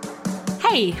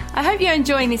 Hey, I hope you're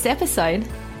enjoying this episode.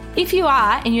 If you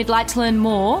are and you'd like to learn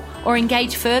more or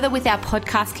engage further with our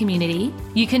podcast community,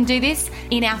 you can do this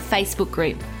in our Facebook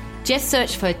group. Just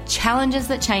search for Challenges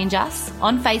That Change Us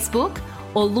on Facebook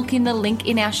or look in the link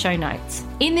in our show notes.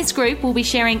 In this group, we'll be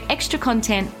sharing extra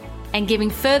content and giving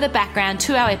further background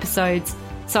to our episodes,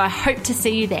 so I hope to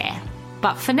see you there.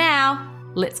 But for now,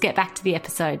 let's get back to the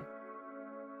episode.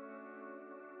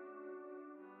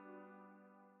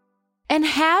 And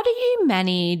how do you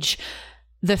manage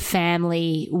the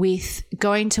family with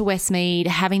going to Westmead,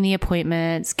 having the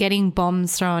appointments, getting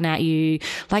bombs thrown at you?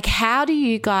 Like, how do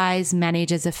you guys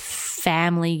manage as a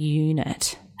family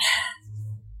unit?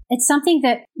 It's something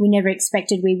that we never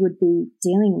expected we would be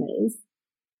dealing with.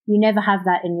 You never have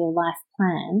that in your life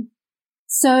plan.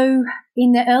 So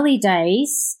in the early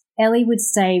days, Ellie would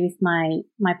stay with my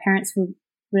parents were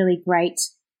really great.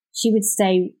 She would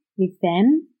stay with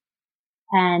them,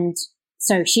 and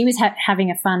so she was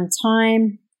having a fun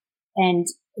time, and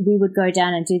we would go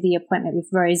down and do the appointment with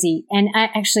Rosie. And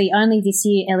actually only this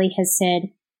year Ellie has said,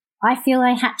 I feel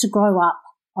I had to grow up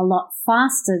a lot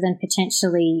faster than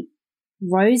potentially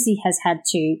Rosie has had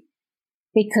to,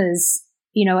 because,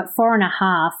 you know, at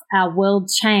 4.5, our world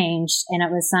changed, and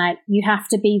it was like, you have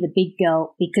to be the big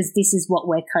girl because this is what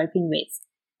we're coping with.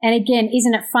 And again,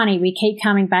 isn't it funny? We keep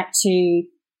coming back to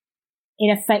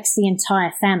it affects the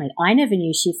entire family. I never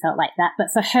knew she felt like that,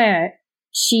 but for her,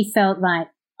 she felt like,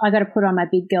 I got to put on my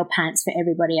big girl pants for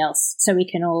everybody else so we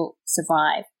can all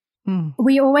survive.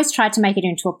 We always try to make it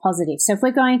into a positive. So if we're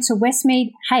going to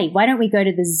Westmead, hey, why don't we go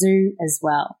to the zoo as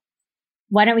well?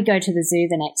 Why don't we go to the zoo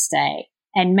the next day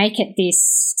and make it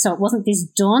this, so it wasn't this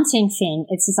daunting thing.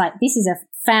 It's just like, this is a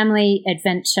family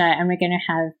adventure and we're going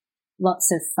to have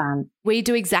lots of fun. We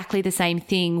do exactly the same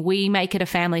thing. We make it a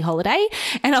family holiday,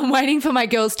 and I'm waiting for my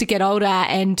girls to get older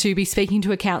and to be speaking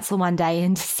to a counsellor one day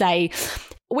and to say,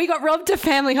 we got robbed of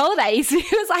family holidays,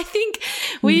 because I think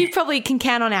we probably can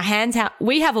count on our hands how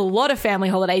we have a lot of family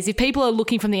holidays. If people are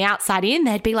looking from the outside in,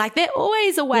 they'd be like, they're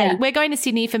always away. Yeah. We're going to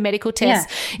Sydney for medical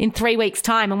tests in 3 weeks'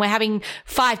 time, and we're having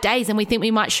 5 days, and we think we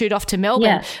might shoot off to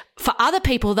Melbourne. Yeah. For other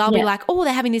people, they'll be like, oh,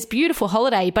 they're having this beautiful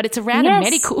holiday, but it's around a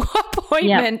medical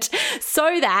appointment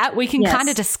so that we can kind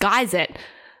of disguise it.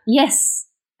 Yes,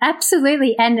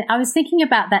 absolutely. And I was thinking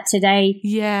about that today.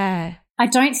 Yeah. I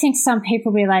don't think some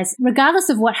people realize, regardless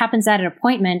of what happens at an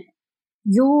appointment,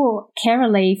 your carer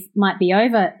leave might be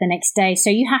over the next day.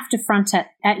 So you have to front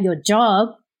at your job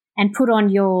and put on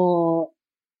your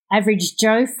average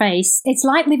Joe face. It's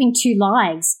like living two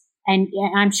lives. And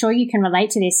I'm sure you can relate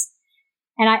to this.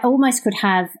 And I almost could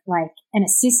have like an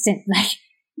assistant, like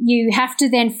you have to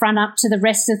then front up to the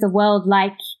rest of the world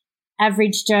like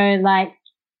average Joe, like,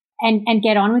 and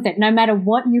get on with it. No matter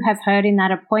what you have heard in that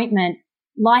appointment,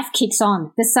 life kicks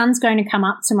on. The sun's going to come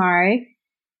up tomorrow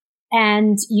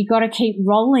and you got to keep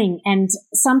rolling. And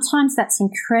sometimes that's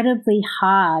incredibly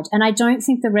hard. And I don't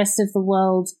think the rest of the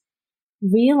world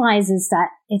realizes that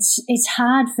it's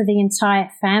hard for the entire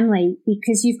family,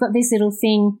 because you've got this little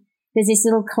thing, there's this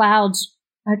little cloud.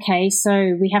 Okay,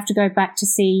 so we have to go back to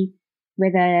see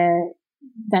whether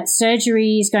that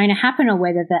surgery is going to happen or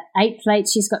whether the 8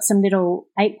 plates, she's got some little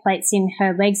 8 plates in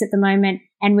her legs at the moment,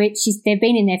 and they've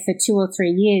been in there for 2 or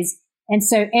 3 years. And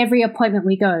so every appointment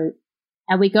we go,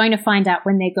 are we going to find out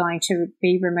when they're going to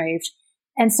be removed?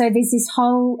 And so there's this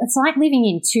whole, it's like living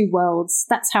in two worlds.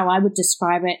 That's how I would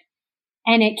describe it.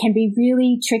 And it can be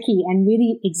really tricky and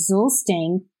really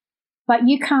exhausting. But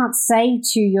you can't say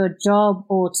to your job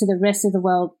or to the rest of the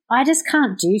world, I just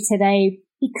can't do today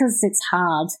because it's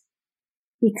hard.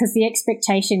 Because the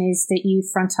expectation is that you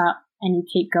front up and you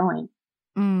keep going.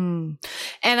 And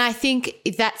I think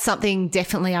that's something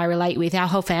definitely I relate with. Our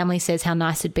whole family says how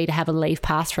nice it'd be to have a leave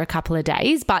pass for a couple of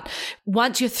days. But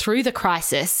once you're through the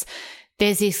crisis,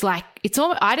 there's this like,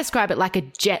 I describe it like a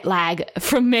jet lag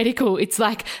from medical. It's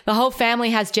like the whole family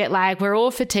has jet lag. We're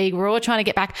all fatigued. We're all trying to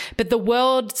get back. But the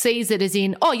world sees it as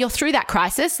in, oh, you're through that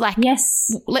crisis. Like,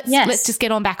 let's just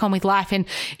get on back on with life. And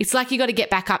it's like you got to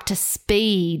get back up to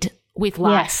speed with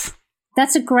life. Yes.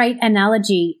 That's a great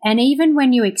analogy. And even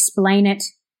when you explain it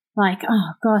like,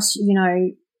 oh gosh, you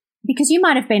know, because you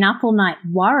might have been up all night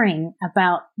worrying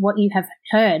about what you have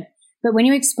heard. But when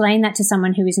you explain that to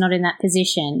someone who is not in that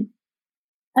position,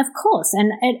 of course,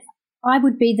 and I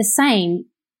would be the same.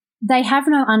 They have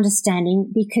no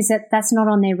understanding because that's not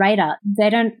on their radar.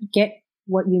 They don't get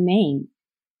what you mean,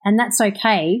 and that's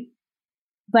okay.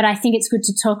 But I think it's good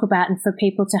to talk about and for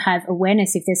people to have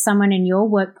awareness. If there's someone in your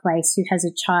workplace who has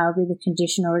a child with a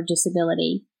condition or a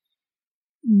disability,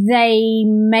 they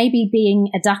may be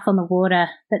being a duck on the water,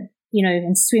 but,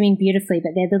 and swimming beautifully,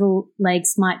 but their little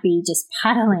legs might be just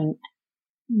paddling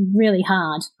really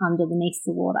hard underneath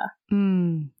the water.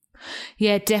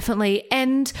 Yeah, definitely.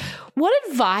 And what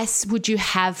advice would you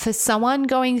have for someone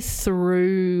going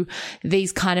through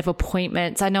these kind of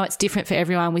appointments? I know it's different for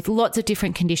everyone with lots of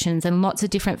different conditions and lots of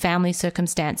different family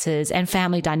circumstances and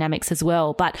family dynamics as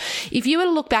well. But if you were to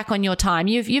look back on your time,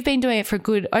 you've been doing it for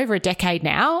over a decade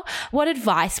now. What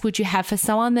advice would you have for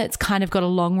someone that's kind of got a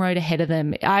long road ahead of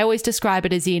them? I always describe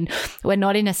it as we're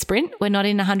not in a sprint. We're not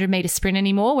in a 100-meter sprint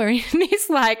anymore. We're in this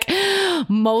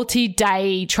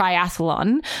multi-day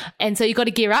triathlon. And so you've got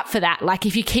to gear up for that. Like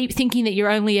if you keep thinking that you're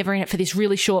only ever in it for this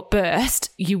really short burst,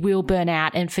 you will burn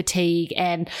out and fatigue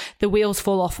and the wheels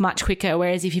fall off much quicker.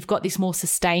 Whereas if you've got this more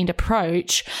sustained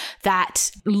approach,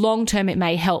 that long term it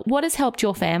may help. What has helped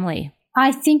your family?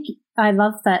 I think I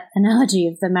love that analogy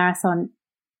of the marathon.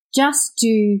 Just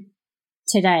do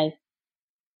today.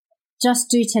 Just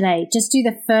do today. Just do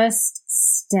the first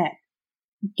step.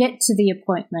 Get to the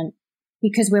appointment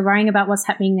because we're worrying about what's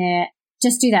happening there.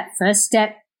 Just do that first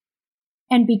step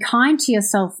and be kind to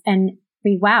yourself and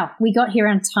be, wow, we got here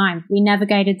on time. We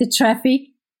navigated the traffic.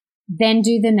 Then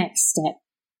do the next step.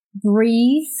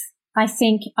 Breathe. I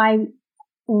think I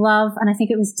love, and I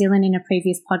think it was Dylan in a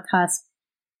previous podcast,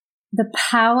 the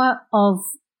power of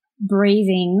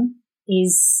breathing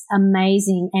is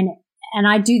amazing. And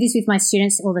I do this with my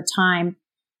students all the time.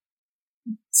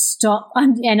 Stop.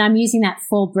 And I'm using that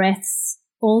 4 breaths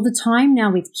all the time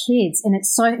now with kids. And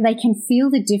it's so they can feel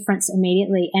the difference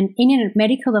immediately. And in a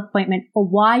medical appointment or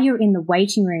while you're in the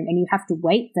waiting room and you have to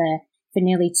wait there for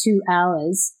nearly 2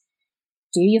 hours,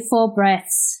 do your 4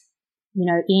 breaths,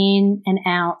 in and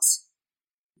out.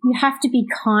 You have to be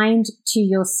kind to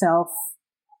yourself.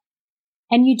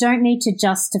 And you don't need to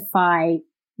justify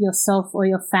yourself or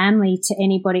your family to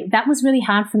anybody. That was really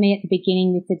hard for me at the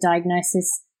beginning with the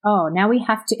diagnosis. Oh, now we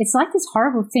have to, it's like this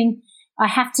horrible thing. I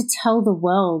have to tell the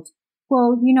world,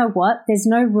 well, you know what? There's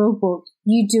no rule book.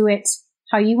 You do it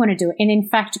how you want to do it. And in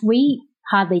fact, we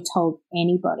hardly told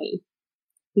anybody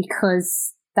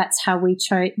because that's how we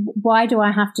chose. Why do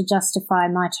I have to justify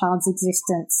my child's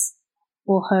existence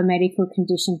or her medical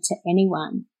condition to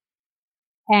anyone?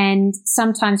 And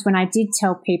sometimes when I did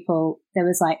tell people, there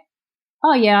was like,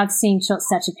 oh yeah, I've seen short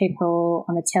stature people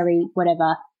on the telly,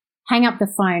 whatever, hang up the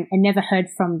phone and never heard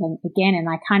from them again. And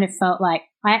I kind of felt like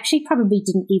I actually probably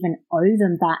didn't even owe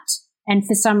them that. And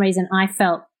for some reason I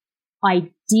felt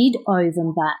I did owe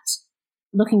them that.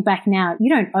 Looking back now,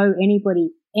 you don't owe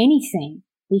anybody anything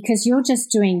because you're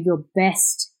just doing your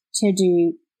best to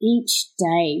do each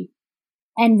day.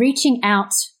 And reaching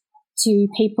out to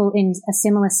people in a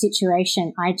similar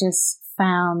situation, I just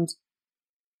found,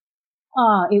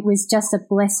 it was just a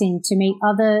blessing to meet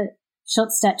other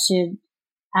short-statured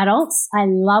adults. I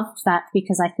loved that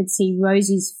because I could see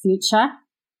Rosie's future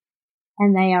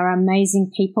and they are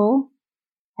amazing people,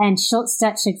 and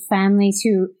short-statured families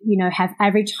who, have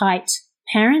average height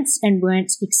parents and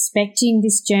weren't expecting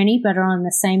this journey but are on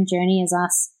the same journey as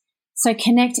us. So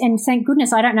connect, and thank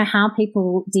goodness, I don't know how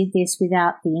people did this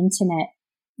without the internet.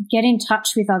 Get in touch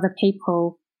with other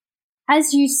people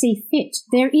as you see fit.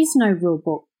 There is no rule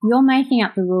book. You're making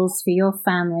up the rules for your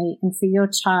family and for your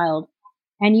child,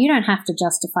 and you don't have to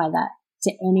justify that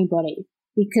to anybody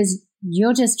because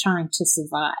you're just trying to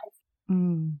survive.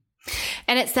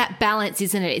 And it's that balance,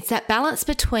 isn't it? It's that balance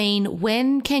between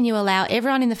when can you allow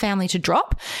everyone in the family to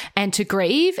drop and to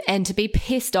grieve and to be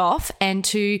pissed off and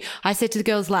to, I said to the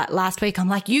girls last week, I'm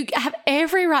like, you have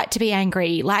every right to be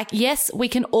angry. Like, yes, we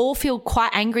can all feel quite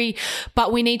angry,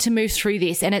 but we need to move through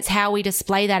this. And it's how we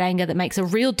display that anger that makes a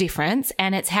real difference.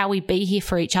 And it's how we be here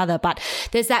for each other. But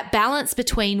there's that balance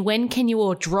between when can you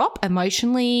all drop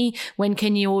emotionally, when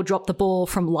can you all drop the ball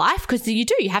from life? Because you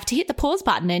have to hit the pause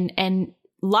button and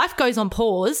life goes on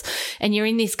pause and you're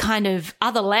in this kind of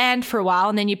other land for a while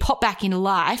and then you pop back into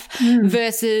life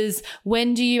versus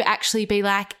when do you actually be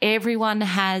like, everyone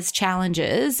has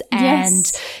challenges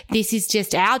and this is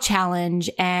just our challenge.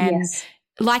 And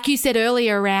like you said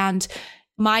earlier around,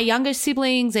 my younger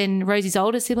siblings and Rosie's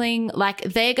older sibling, like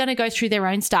they're going to go through their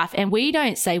own stuff, and we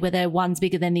don't say whether one's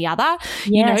bigger than the other. Yes.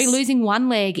 You know, losing one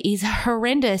leg is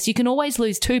horrendous. You can always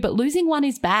lose two, but losing one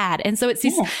is bad. And so it's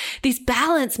this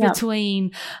balance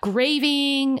between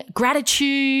grieving,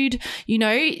 gratitude. You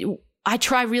know, I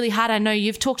try really hard. I know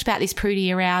you've talked about this,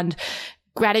 Prudie, around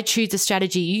gratitude's a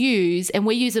strategy you use, and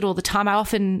we use it all the time. I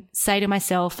often say to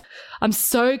myself, I'm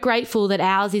so grateful that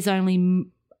ours is only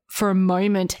for a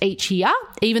moment each year,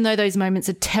 even though those moments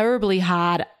are terribly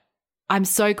hard. I'm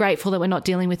so grateful that we're not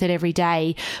dealing with it every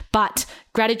day. But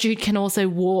gratitude can also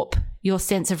warp your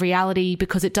sense of reality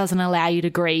because it doesn't allow you to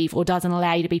grieve, or doesn't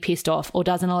allow you to be pissed off, or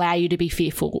doesn't allow you to be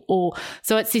fearful. Or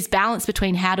so it's this balance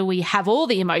between how do we have all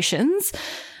the emotions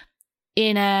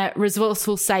in a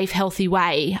resourceful, safe, healthy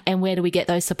way, and where do we get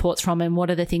those supports from, and what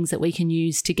are the things that we can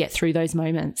use to get through those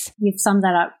moments. You've summed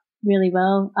that up really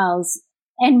well, Els.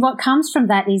 And what comes from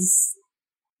that is,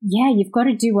 you've got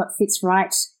to do what fits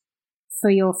right for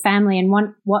your family, and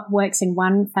what works in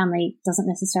one family doesn't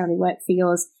necessarily work for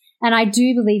yours. And I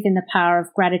do believe in the power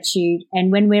of gratitude.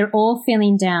 And when we're all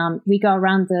feeling down, we go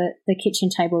around the kitchen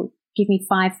table, give me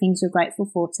 5 things you're grateful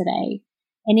for today.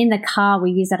 And in the car, we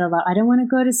use that a lot. I don't want to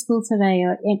go to school today.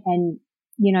 And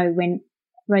you know, when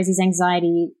Rosie's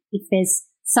anxiety, if there's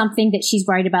something that she's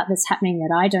worried about that's happening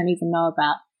that I don't even know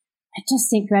about, I just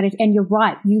think gratitude. And you're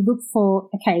right. You look for,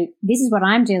 okay, this is what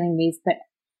I'm dealing with, but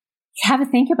have a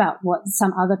think about what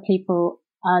some other people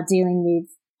are dealing with.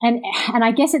 And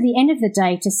I guess at the end of the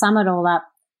day, to sum it all up,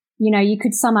 you know, you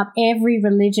could sum up every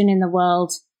religion in the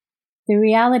world. The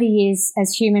reality is,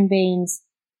 as human beings,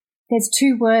 there's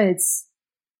 2 words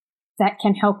that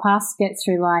can help us get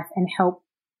through life and help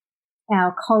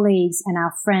our colleagues and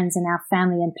our friends and our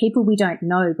family and people we don't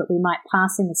know but we might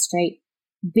pass in the street.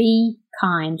 Be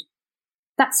kind.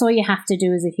 That's all you have to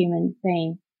do as a human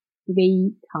being.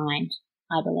 Be kind,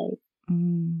 I believe.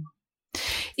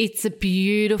 It's a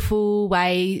beautiful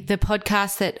way. The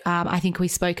podcast that I think we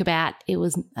spoke about, it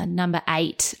was number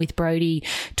 8 with Brodie,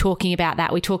 talking about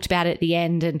that. We talked about it at the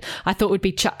end, and I thought we'd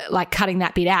be cutting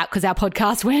that bit out because our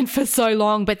podcast went for so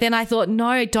long. But then I thought,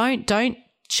 no, don't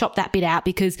chop that bit out,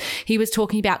 because he was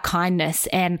talking about kindness,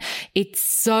 and it's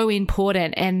so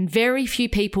important. And very few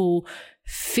people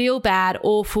feel bad,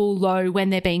 awful, low when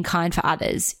they're being kind for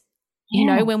others. You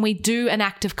know, when we do an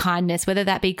act of kindness, whether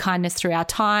that be kindness through our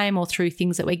time or through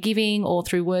things that we're giving or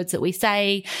through words that we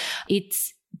say,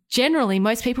 it's generally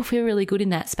most people feel really good in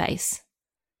that space.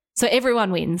 So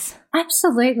everyone wins.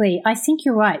 Absolutely. I think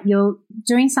you're right. You're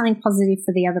doing something positive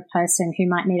for the other person who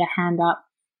might need a hand up.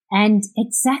 And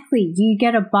exactly, you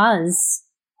get a buzz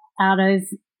out of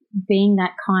being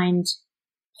that kind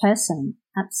person.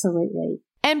 Absolutely.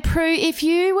 And Prue, if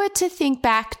you were to think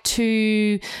back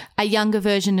to a younger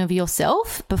version of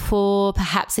yourself before,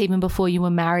 perhaps even before you were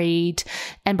married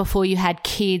and before you had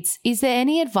kids, is there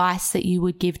any advice that you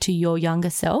would give to your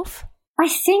younger self? I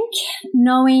think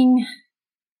knowing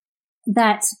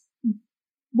that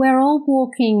we're all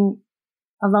walking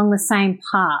along the same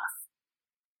path,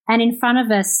 and in front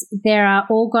of us there are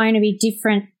all going to be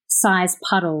different size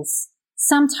puddles.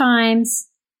 Sometimes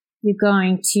you're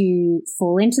going to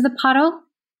fall into the puddle,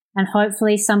 and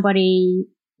hopefully somebody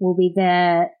will be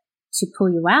there to pull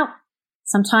you out.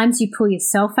 Sometimes you pull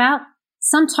yourself out.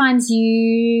 Sometimes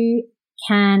you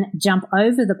can jump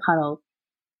over the puddle.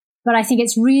 But I think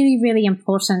it's really, really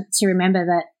important to remember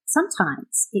that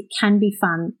sometimes it can be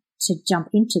fun to jump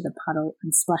into the puddle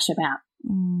and splash about.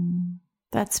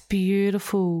 That's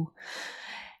beautiful.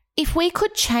 If we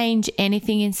could change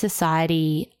anything in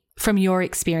society, from your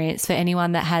experience, for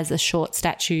anyone that has a short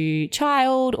stature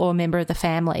child or member of the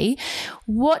family,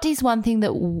 what is one thing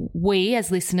that we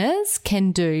as listeners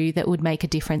can do that would make a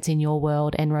difference in your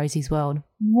world and Rosie's world?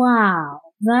 Wow,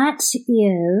 my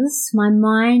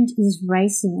mind is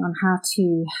racing on how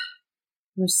to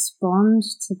respond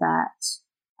to that.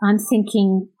 I'm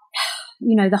thinking,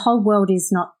 you know, the whole world is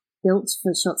not built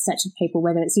for short statured people,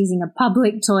 whether it's using a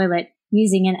public toilet,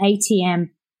 using an ATM,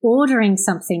 ordering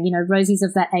something. You know, Rosie's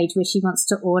of that age where she wants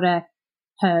to order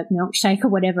her milkshake or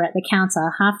whatever at the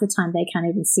counter. Half the time they can't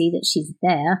even see that she's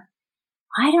there.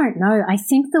 I don't know. I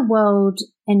think the world,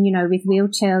 and, you know, with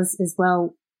wheelchairs as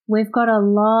well, we've got a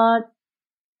lot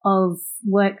of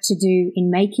work to do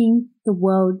in making the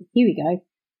world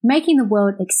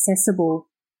accessible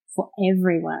for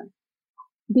everyone.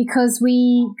 Because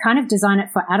we kind of design it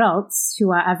for adults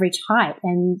who are average height,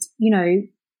 and, you know,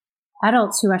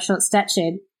 adults who are short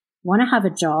statured want to have a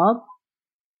job.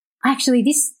 Actually,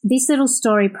 this little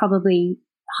story probably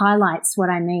highlights what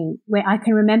I mean, where I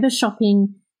can remember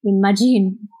shopping in Mudgee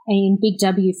in Big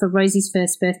W for Rosie's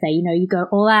first birthday. You know, you go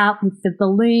all out with the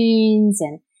balloons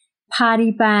and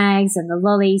party bags and the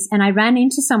lollies. And I ran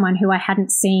into someone who I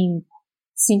hadn't seen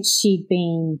since she'd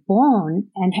been born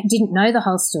and didn't know the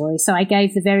whole story. So I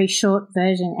gave the very short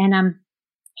version. And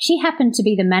she happened to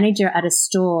be the manager at a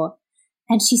store.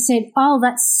 And she said, "Oh,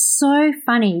 that's so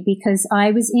funny because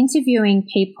I was interviewing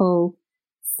people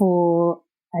for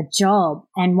a job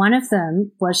and one of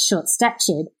them was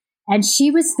short-statured and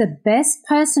she was the best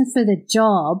person for the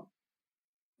job,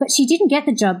 but she didn't get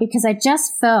the job because I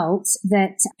just felt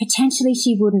that potentially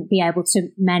she wouldn't be able to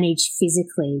manage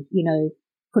physically, you know,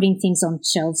 putting things on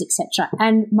shelves, etc."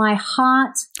 And my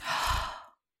heart,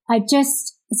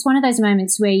 it's one of those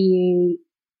moments where you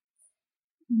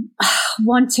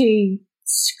want to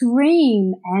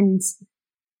scream and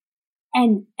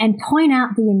point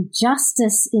out the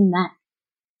injustice in that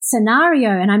scenario.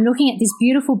 And I'm looking at this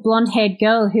beautiful blonde-haired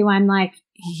girl who I'm like,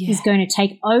 is going to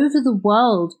take over the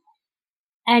world.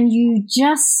 And you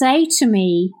just say to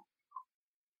me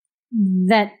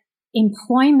that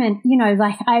employment, you know,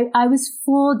 like I was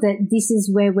floored that this is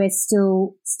where we're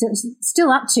still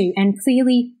up to. And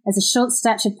clearly as a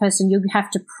short-statured person, you have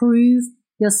to prove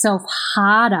yourself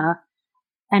harder.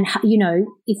 And, you know,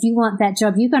 if you want that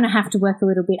job, you're going to have to work a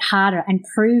little bit harder and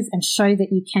prove and show that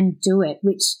you can do it,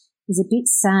 which is a bit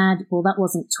sad. Well, that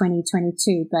wasn't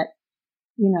 2022, but,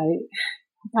 you know,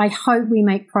 I hope we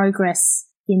make progress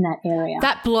in that area.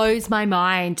 That blows my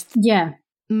mind. Yeah.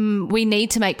 We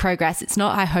need to make progress. It's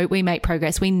not I hope we make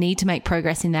progress. We need to make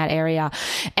progress in that area.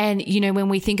 And, you know, when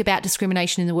we think about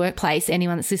discrimination in the workplace,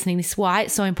 anyone that's listening, this is why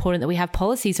it's so important that we have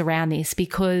policies around this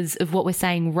because of what we're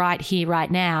saying right here,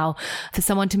 right now, for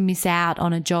someone to miss out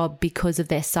on a job because of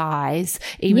their size,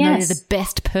 even though they're the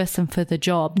best person for the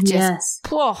job, just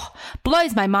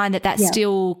blows my mind that that's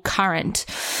still current.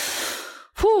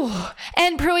 Whew.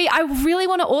 And Prudie, I really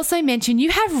want to also mention you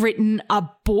have written a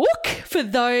book for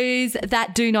those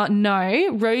that do not know,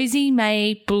 Rosie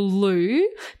May Blue,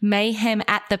 Mayhem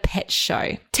at the Pet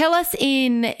Show. Tell us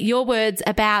in your words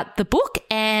about the book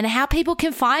and how people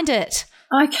can find it.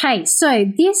 Okay, so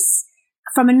this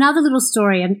from another little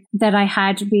story that I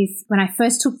had with when I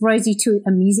first took Rosie to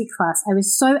a music class. I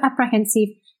was so apprehensive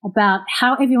about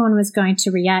how everyone was going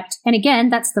to react. And again,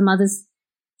 that's the mother's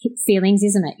feelings,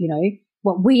 isn't it? You know,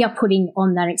 what we are putting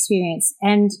on that experience.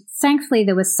 And thankfully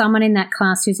there was someone in that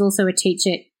class who's also a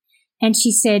teacher, and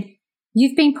she said,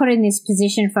 "You've been put in this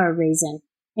position for a reason."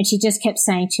 And she just kept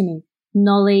saying to me,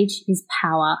 "Knowledge is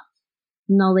power.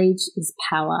 Knowledge is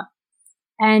power."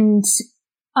 And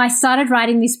I started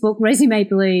writing this book, Rosie May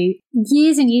Blue,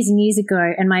 years and years and years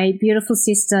ago, and my beautiful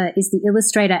sister is the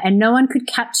illustrator, and no one could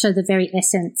capture the very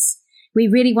essence. We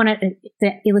really wanted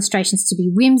the illustrations to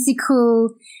be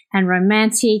whimsical and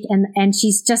romantic, and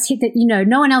she's just hit that, you know,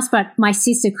 no one else but my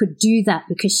sister could do that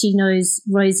because she knows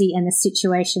Rosie and the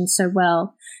situation so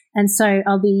well. And so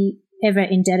I'll be ever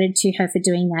indebted to her for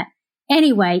doing that.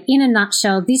 Anyway, in a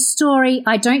nutshell, this story,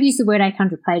 I don't use the word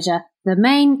achondroplasia. The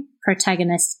main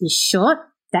protagonist is short.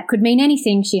 That could mean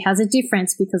anything. She has a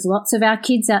difference because lots of our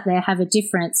kids out there have a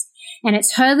difference. And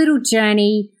it's her little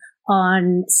journey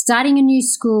on starting a new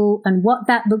school and what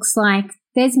that looks like.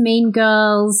 There's mean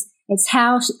girls. It's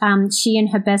how she and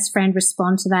her best friend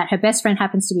respond to that. Her best friend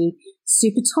happens to be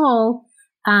super tall.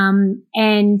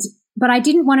 But I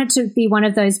didn't want it to be one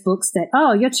of those books that,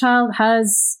 oh, your child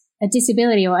has a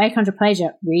disability or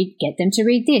achondroplasia. Get them to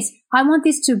read this. I want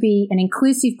this to be an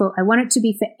inclusive book. I want it to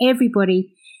be for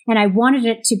everybody, and I wanted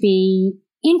it to be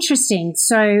interesting.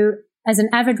 So as an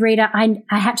avid reader, I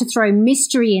had to throw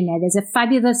mystery in there. There's a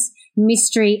fabulous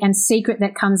mystery and secret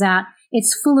that comes out.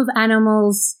 It's full of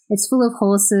animals. It's full of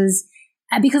horses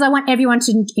because I want everyone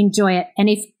to enjoy it. And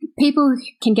if people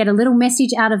can get a little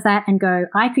message out of that and go,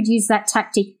 I could use that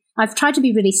tactic. I've tried to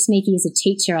be really sneaky as a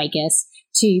teacher, I guess,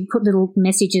 to put little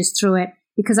messages through it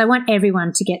because I want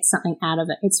everyone to get something out of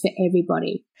it. It's for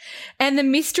everybody. And the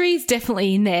mystery is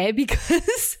definitely in there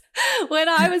because when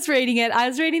I was reading it, I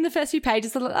was reading the first few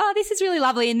pages. I was like, oh, this is really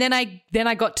lovely. And then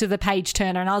I got to the page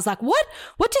turner and I was like,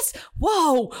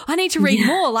 whoa, I need to read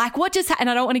more. Like what just happened?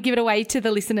 And I don't want to give it away to the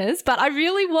listeners, but I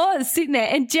really was sitting there.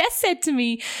 And Jess said to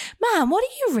me, Mom, what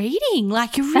are you reading?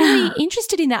 Like you're really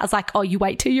interested in that. I was like, oh, you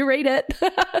wait till you read it.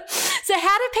 So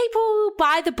how do people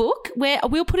buy the book?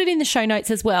 We'll put it in the show notes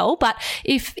as well. But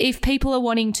if people are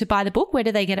wanting to buy the book, where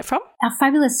do they get it from? Our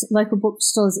fabulous local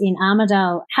bookstores in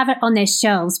Armidale have it on their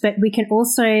shelves, but it can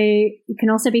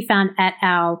also be found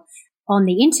on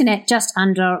the internet just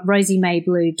under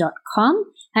rosiemaybblue.com.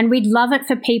 And we'd love it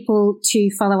for people to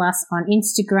follow us on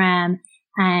Instagram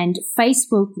And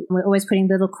Facebook, we're always putting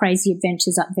little crazy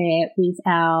adventures up there with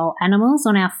our animals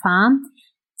on our farm.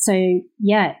 So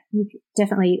yeah, you could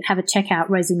definitely have a check out,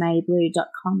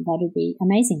 rosiemayblue.com. That would be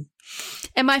amazing.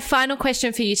 And my final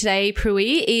question for you today,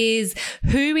 Prudie, is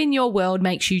who in your world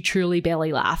makes you truly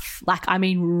belly laugh? Like, I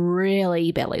mean,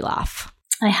 really belly laugh.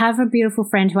 I have a beautiful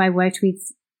friend who I worked with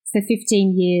for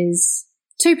 15 years.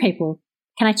 2 people.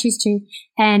 Can I choose 2?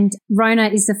 And Rona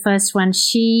is the first one.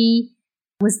 She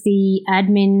was the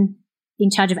admin,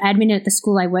 in charge of admin at the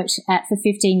school I worked at for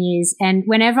 15 years. And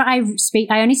whenever I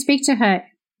speak, I only speak to her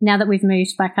now that we've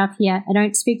moved back up here. I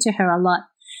don't speak to her a lot.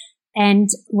 And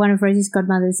one of Rosie's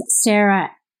godmothers, Sarah,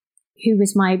 who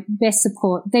was my best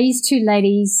support. These 2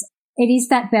 ladies, it is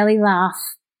that belly laugh,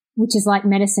 which is like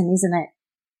medicine, isn't it?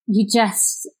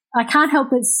 I can't help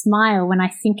but smile when I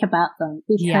think about them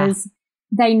because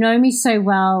they know me so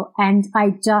well, and I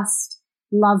just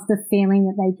love the feeling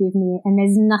that they give me. And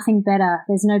there's nothing better.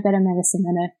 There's no better medicine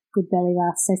than a good belly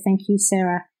laugh. So thank you,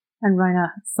 Sarah and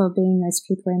Rona, for being those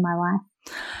people in my life.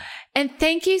 And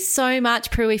thank you so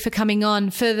much, Prudie, for coming on.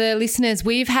 For the listeners,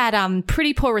 we've had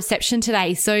pretty poor reception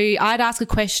today. So I'd ask a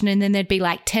question and then there'd be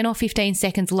like 10 or 15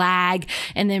 seconds lag,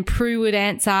 and then Prue would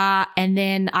answer, and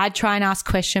then I'd try and ask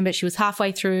a question, but she was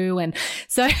halfway through. And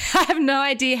so I have no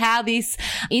idea how this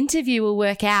interview will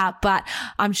work out, but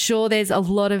I'm sure there's a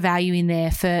lot of value in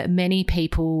there for many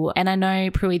people. And I know,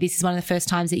 Prudie, this is one of the first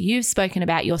times that you've spoken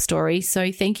about your story.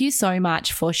 So thank you so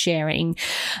much for sharing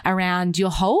around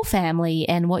your whole family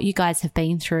and what you guys have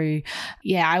been through.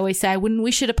 Yeah, I always say I wouldn't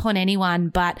wish it upon anyone,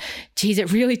 but geez,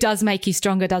 it really does make you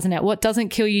stronger, doesn't it? What doesn't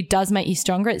kill you does make you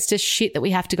stronger. It's just shit that we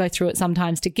have to go through it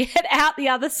sometimes to get out the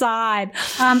other side.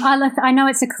 I know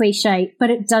it's a cliche,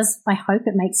 but it does. I hope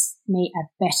it makes me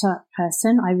a better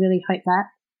person. I really hope that.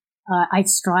 I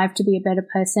strive to be a better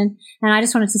person. And I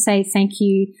just wanted to say thank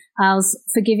you, Els,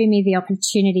 for giving me the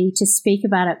opportunity to speak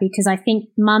about it, because I think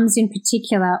mums in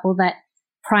particular, or that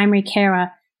primary carer,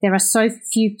 there are so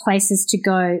few places to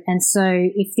go. And so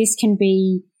if this can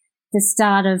be the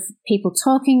start of people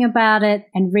talking about it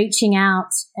and reaching out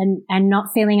and not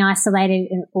feeling isolated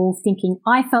and all thinking,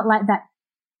 I felt like that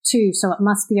too, so it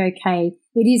must be okay.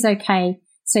 It is okay.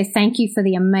 So thank you for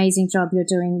the amazing job you're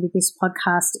doing with this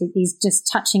podcast. It is just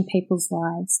touching people's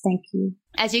lives. Thank you.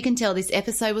 As you can tell, this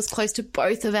episode was close to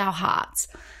both of our hearts.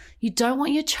 You don't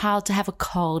want your child to have a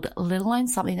cold, let alone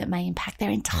something that may impact their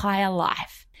entire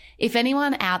life. If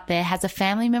anyone out there has a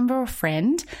family member or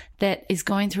friend that is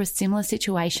going through a similar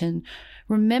situation,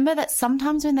 remember that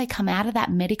sometimes when they come out of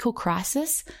that medical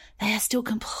crisis, they are still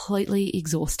completely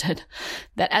exhausted.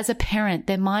 That as a parent,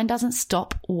 their mind doesn't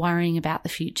stop worrying about the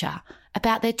future,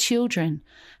 about their children,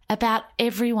 about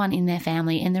everyone in their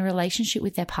family and their relationship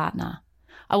with their partner.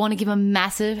 I want to give a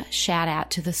massive shout out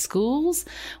to the schools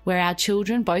where our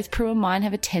children, both Prue and mine,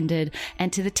 have attended,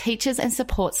 and to the teachers and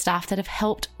support staff that have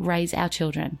helped raise our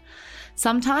children.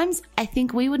 Sometimes I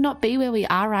think we would not be where we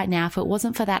are right now if it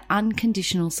wasn't for that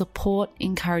unconditional support,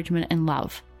 encouragement, and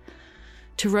love.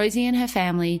 To Rosie and her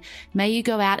family, may you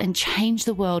go out and change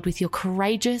the world with your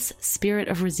courageous spirit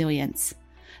of resilience.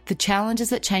 The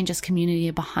challenges that change us community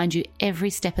are behind you every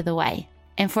step of the way.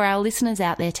 And for our listeners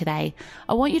out there today,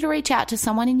 I want you to reach out to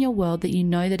someone in your world that you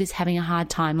know that is having a hard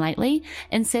time lately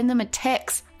and send them a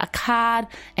text, a card,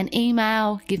 an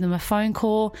email, give them a phone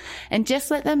call, and just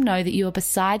let them know that you are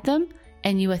beside them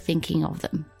and you are thinking of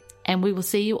them. And we will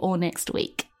see you all next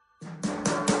week.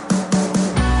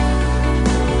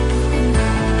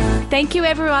 Thank you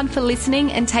everyone for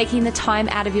listening and taking the time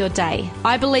out of your day.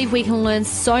 I believe we can learn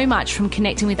so much from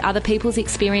connecting with other people's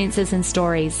experiences and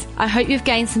stories. I hope you've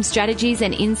gained some strategies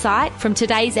and insight from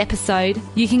today's episode.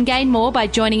 You can gain more by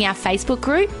joining our Facebook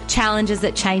group, Challenges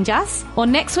That Change Us, or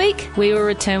next week we will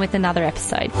return with another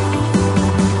episode.